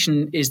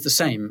destination is the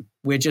same.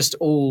 We're just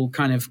all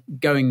kind of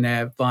going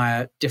there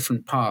via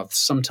different paths.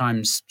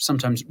 Sometimes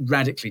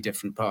radically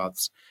different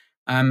paths.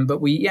 But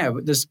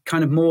there's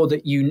kind of more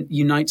that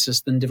unites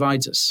us than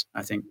divides us,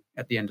 I think,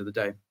 at the end of the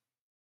day.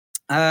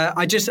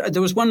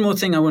 There was one more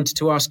thing I wanted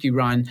to ask you,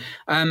 Ryan,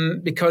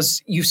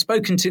 because you've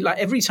spoken to, like,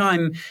 every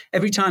time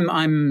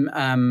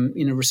I'm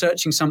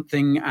researching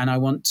something and I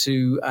want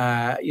to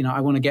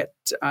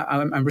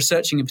I'm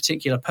researching a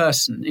particular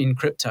person in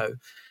crypto.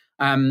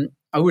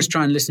 I always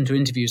try and listen to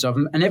interviews of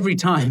them, and every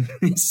time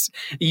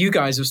you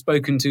guys have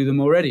spoken to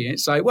them already.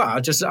 It's like, well,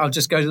 I'll just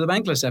go to the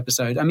Bankless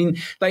episode. I mean,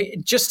 like,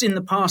 just in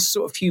the past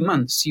sort of few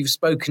months, you've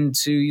spoken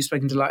to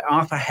like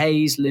Arthur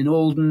Hayes, Lynn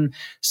Alden,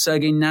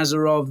 Sergey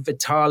Nazarov,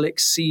 Vitalik,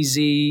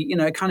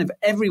 CZ, kind of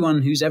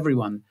everyone who's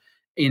everyone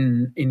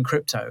in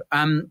crypto.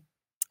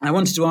 I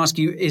wanted to ask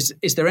you: is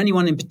there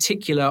anyone in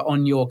particular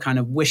on your kind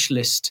of wish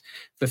list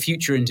for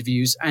future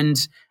interviews, and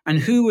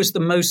who was the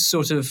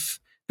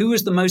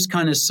most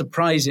kind of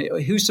surprising?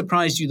 Who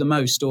surprised you the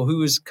most, or who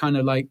was kind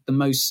of like the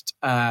most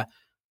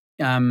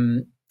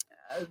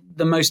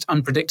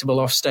unpredictable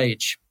off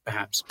stage,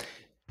 perhaps?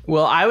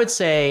 Well, I would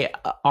say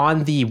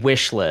on the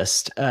wish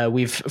list,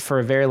 we've for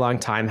a very long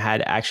time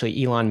had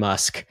actually Elon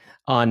Musk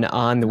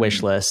on the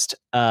wish list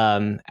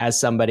as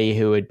somebody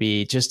who would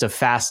be just a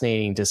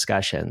fascinating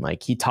discussion.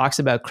 Like, he talks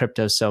about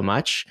crypto so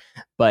much,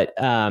 but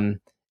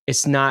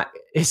it's not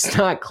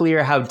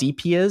clear how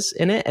deep he is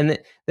in it. And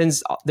then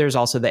there's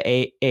also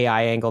the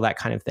AI angle, that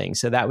kind of thing.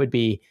 So that would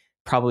be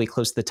probably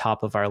close to the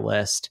top of our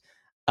list.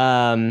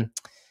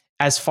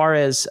 As far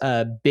as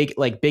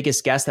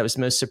biggest guest that was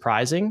most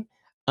surprising,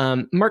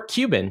 Mark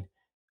Cuban,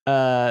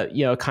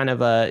 kind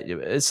of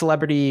a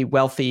celebrity,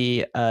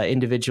 wealthy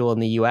individual in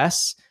the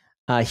US.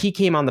 He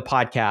came on the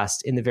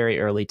podcast in the very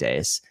early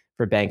days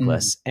for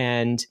Bankless.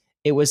 And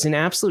it was an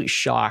absolute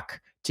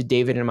shock to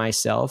David and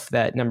myself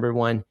that, number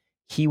one,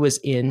 he was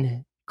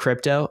in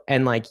crypto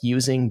and like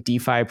using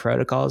DeFi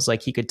protocols.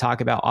 Like, he could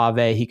talk about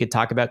Aave, he could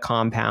talk about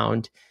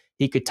Compound,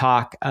 he could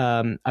talk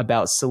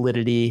about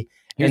Solidity.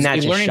 He's and that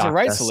just learning to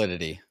write us.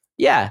 Solidity.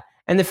 Yeah.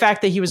 And the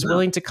fact that he was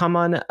willing to come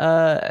on,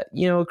 a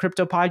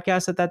crypto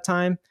podcast at that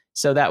time.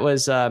 So that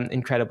was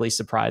incredibly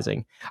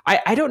surprising.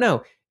 I don't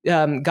know.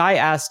 Guy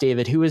asked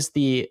David, who is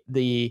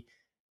the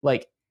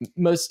like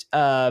most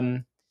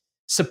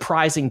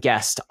surprising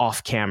guest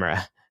off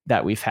camera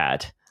that we've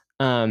had.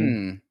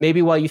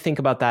 Maybe while you think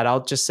about that,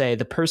 I'll just say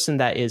the person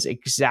that is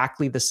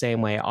exactly the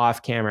same way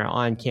off camera,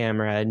 on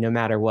camera, no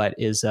matter what,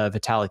 is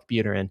Vitalik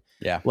Buterin.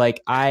 Yeah.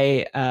 Like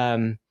David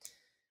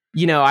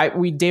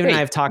and I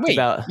have talked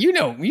about.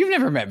 You've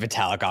never met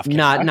Vitalik off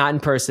camera. Not in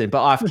person, but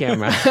off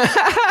camera.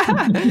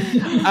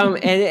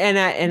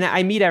 And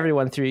I meet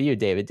everyone through you,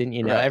 David, didn't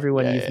you know? Right.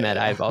 Everyone you've met,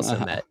 I've also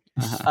met.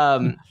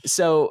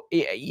 So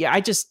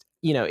I just,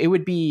 it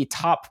would be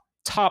top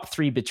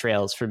 3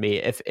 betrayals for me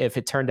if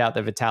it turned out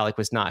that Vitalik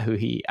was not who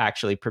he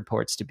actually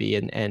purports to be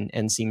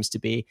and seems to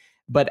be.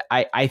 But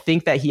I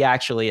think that he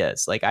actually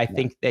is. Like, I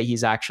think that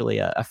he's actually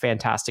a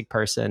fantastic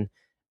person.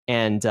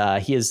 And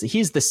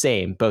he's the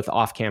same, both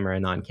off camera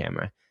and on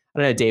camera. I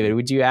don't know, David,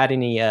 would you add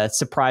any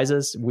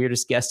surprises,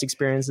 weirdest guest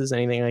experiences,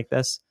 anything like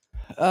this?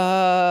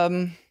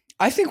 I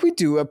think we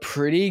do a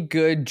pretty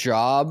good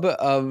job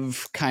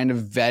of kind of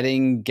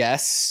vetting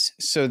guests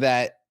so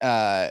that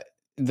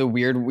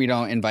we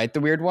don't invite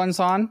the weird ones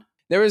on.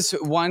 There was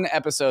one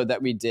episode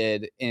that we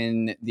did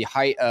in the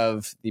height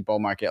of the bull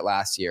market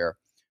last year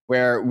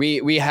where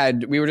we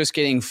were just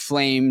getting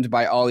flamed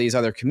by all these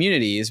other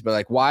communities, but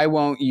like, why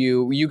won't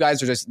you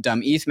guys are just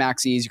dumb ETH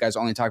maxis. You guys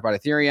only talk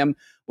about Ethereum.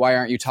 Why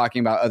aren't you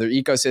talking about other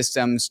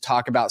ecosystems?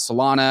 Talk about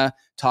Solana,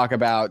 talk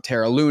about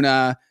Terra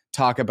Luna,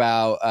 talk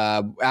about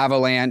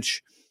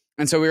Avalanche.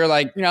 And so we were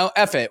like,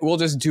 F it. We'll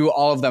just do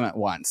all of them at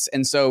once.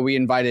 And so we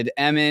invited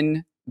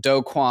Emin,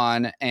 Do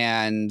Kwon,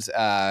 and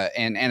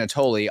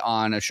Anatoly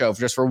on a show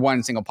just for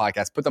one single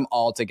podcast, put them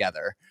all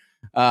together.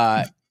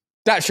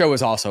 That show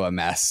was also a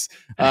mess.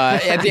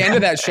 At the end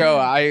of that show,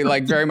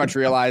 I very much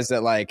realized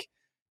that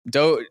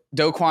Do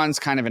Kwon's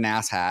kind of an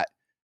asshat.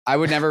 I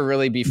would never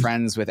really be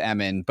friends with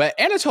Emin, but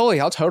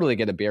Anatoly, I'll totally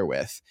get a beer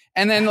with.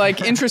 And then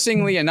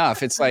interestingly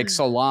enough, it's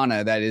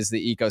Solana that is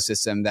the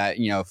ecosystem that,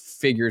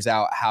 figures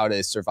out how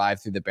to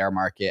survive through the bear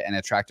market and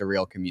attract a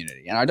real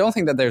community. And I don't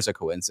think that there's a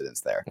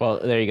coincidence there. Well,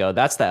 there you go.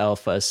 That's the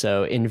alpha.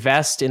 So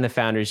invest in the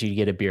founders you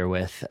get a bear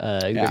with,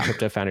 the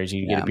crypto founders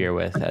you get a beer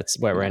with. That's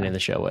what we're ending the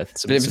show with.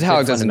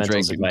 Vitalik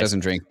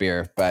doesn't drink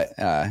beer, but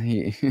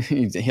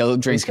he'll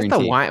drink green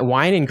tea.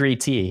 Wine and green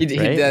tea.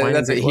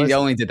 He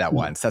only did that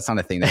once. That's not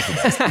a thing that he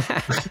does.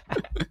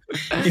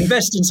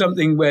 Invest in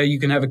something where you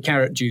can have a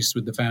carrot juice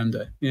with the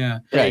founder. Yeah,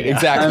 right.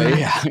 Exactly.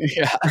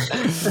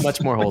 Yeah.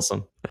 Much more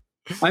wholesome.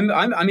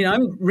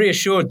 I'm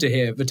reassured to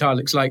hear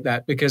Vitalik's like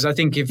that, because I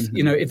think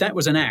if that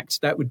was an act,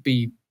 it would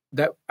be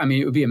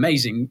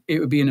amazing. It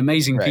would be an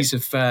amazing piece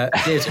of theatre.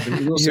 But it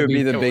would also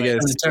be the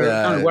biggest,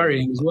 kind of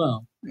worrying as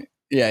well.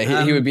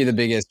 Yeah, he would be the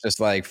biggest just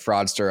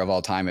fraudster of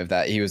all time if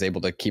that he was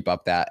able to keep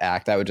up that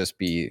act. That would just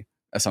be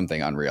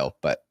something unreal.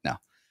 But no.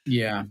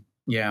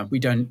 Yeah, we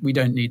don't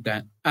need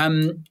that.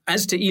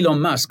 As to Elon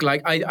Musk,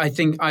 I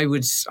think I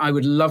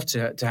would love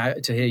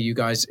to hear you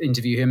guys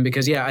interview him,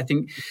 because I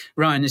think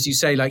Ryan, as you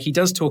say, he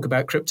does talk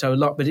about crypto a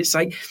lot, but it's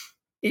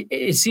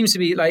it seems to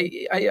be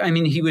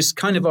he was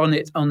kind of on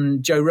it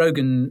on Joe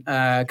Rogan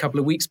a couple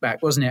of weeks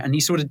back, wasn't it? And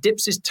he sort of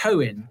dips his toe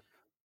in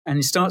and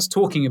he starts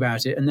talking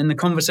about it, and then the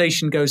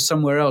conversation goes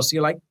somewhere else.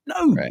 You're like,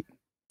 no. Right.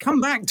 Come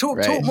back, talk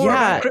more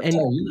about crypto.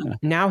 And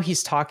now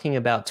he's talking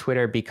about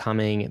Twitter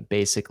becoming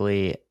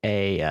basically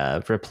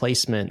a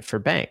replacement for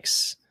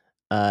banks.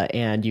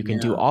 And you can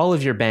do all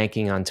of your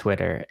banking on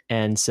Twitter.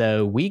 And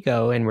so we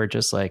go and we're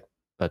just like,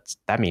 but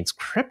that means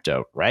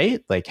crypto,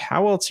 right?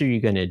 How else are you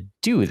going to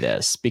do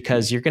this?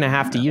 Because you're going to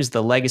have to use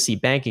the legacy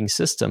banking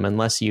system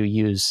unless you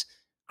use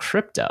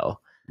crypto.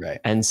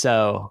 Right. And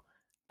so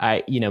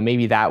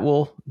maybe that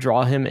will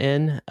draw him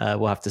in.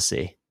 We'll have to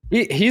see.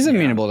 He's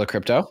amenable to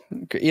crypto.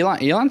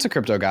 Elon's a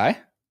crypto guy.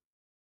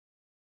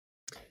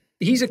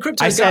 He's a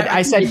crypto guy.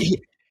 I said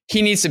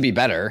he needs to be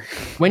better.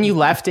 When you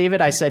left,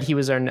 David, I said he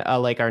was our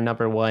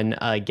number one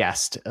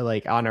guest,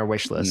 on our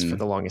wish list for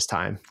the longest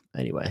time.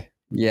 Anyway.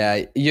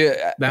 Yeah,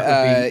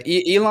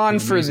 Elon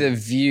for the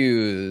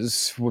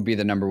views would be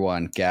the number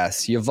one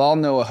guest. Yuval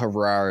Noah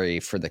Harari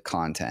for the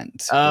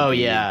content. Oh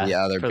yeah, the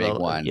other big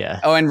one.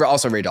 Yeah. Oh, and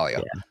also Ray Dalio.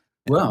 Yeah.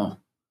 Well.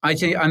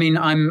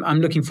 I'm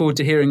looking forward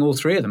to hearing all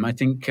three of them. I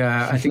think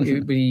it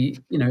would be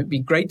it'd be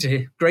great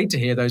to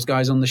hear those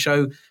guys on the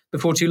show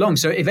before too long.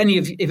 So if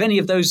any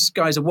of those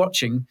guys are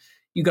watching,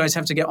 you guys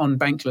have to get on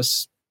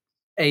Bankless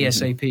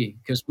ASAP,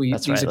 because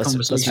these are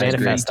conversations. Let's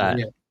manifest that.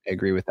 I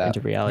agree with that.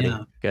 Into reality.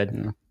 Yeah. Good.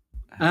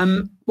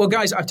 Yeah. Well,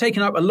 guys, I've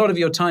taken up a lot of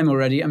your time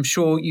already. I'm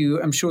sure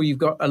you've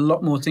got a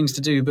lot more things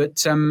to do, but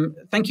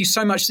thank you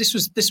so much. This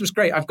was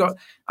great. I've got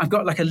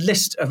a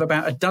list of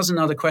about a dozen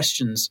other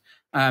questions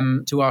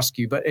to ask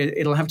you, but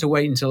it'll have to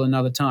wait until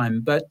another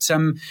time. But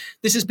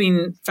this has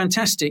been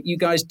fantastic. You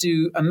guys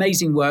do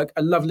amazing work.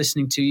 I love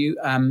listening to you.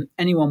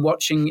 Anyone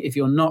watching, if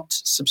you're not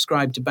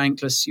subscribed to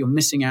Bankless, you're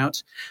missing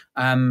out.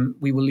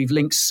 We will leave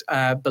links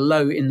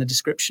below in the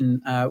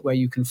description where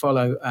you can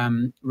follow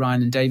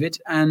Ryan and David.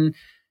 And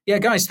yeah,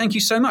 guys, thank you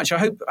so much. I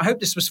hope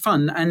this was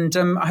fun, and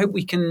I hope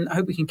we can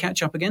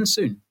catch up again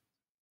soon.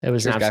 It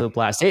was an absolute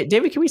blast. Hey,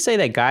 David, can we say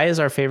that Guy is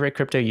our favorite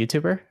crypto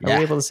YouTuber? Are we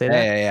able to say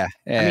that?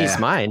 Yeah. I mean, he's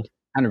mine.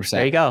 100%.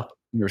 There you go.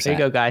 100%. There you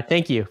go, Guy.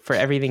 Thank you for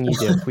everything you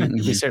do.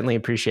 We certainly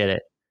appreciate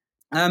it.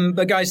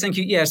 But guys, thank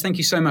you. Yes, thank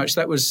you so much.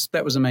 That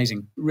was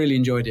amazing. Really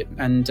enjoyed it.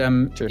 And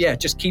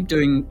just keep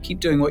doing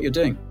what you're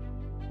doing.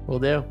 Will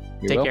do.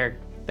 Take care.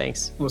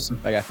 Thanks. Awesome.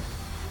 Bye, guys.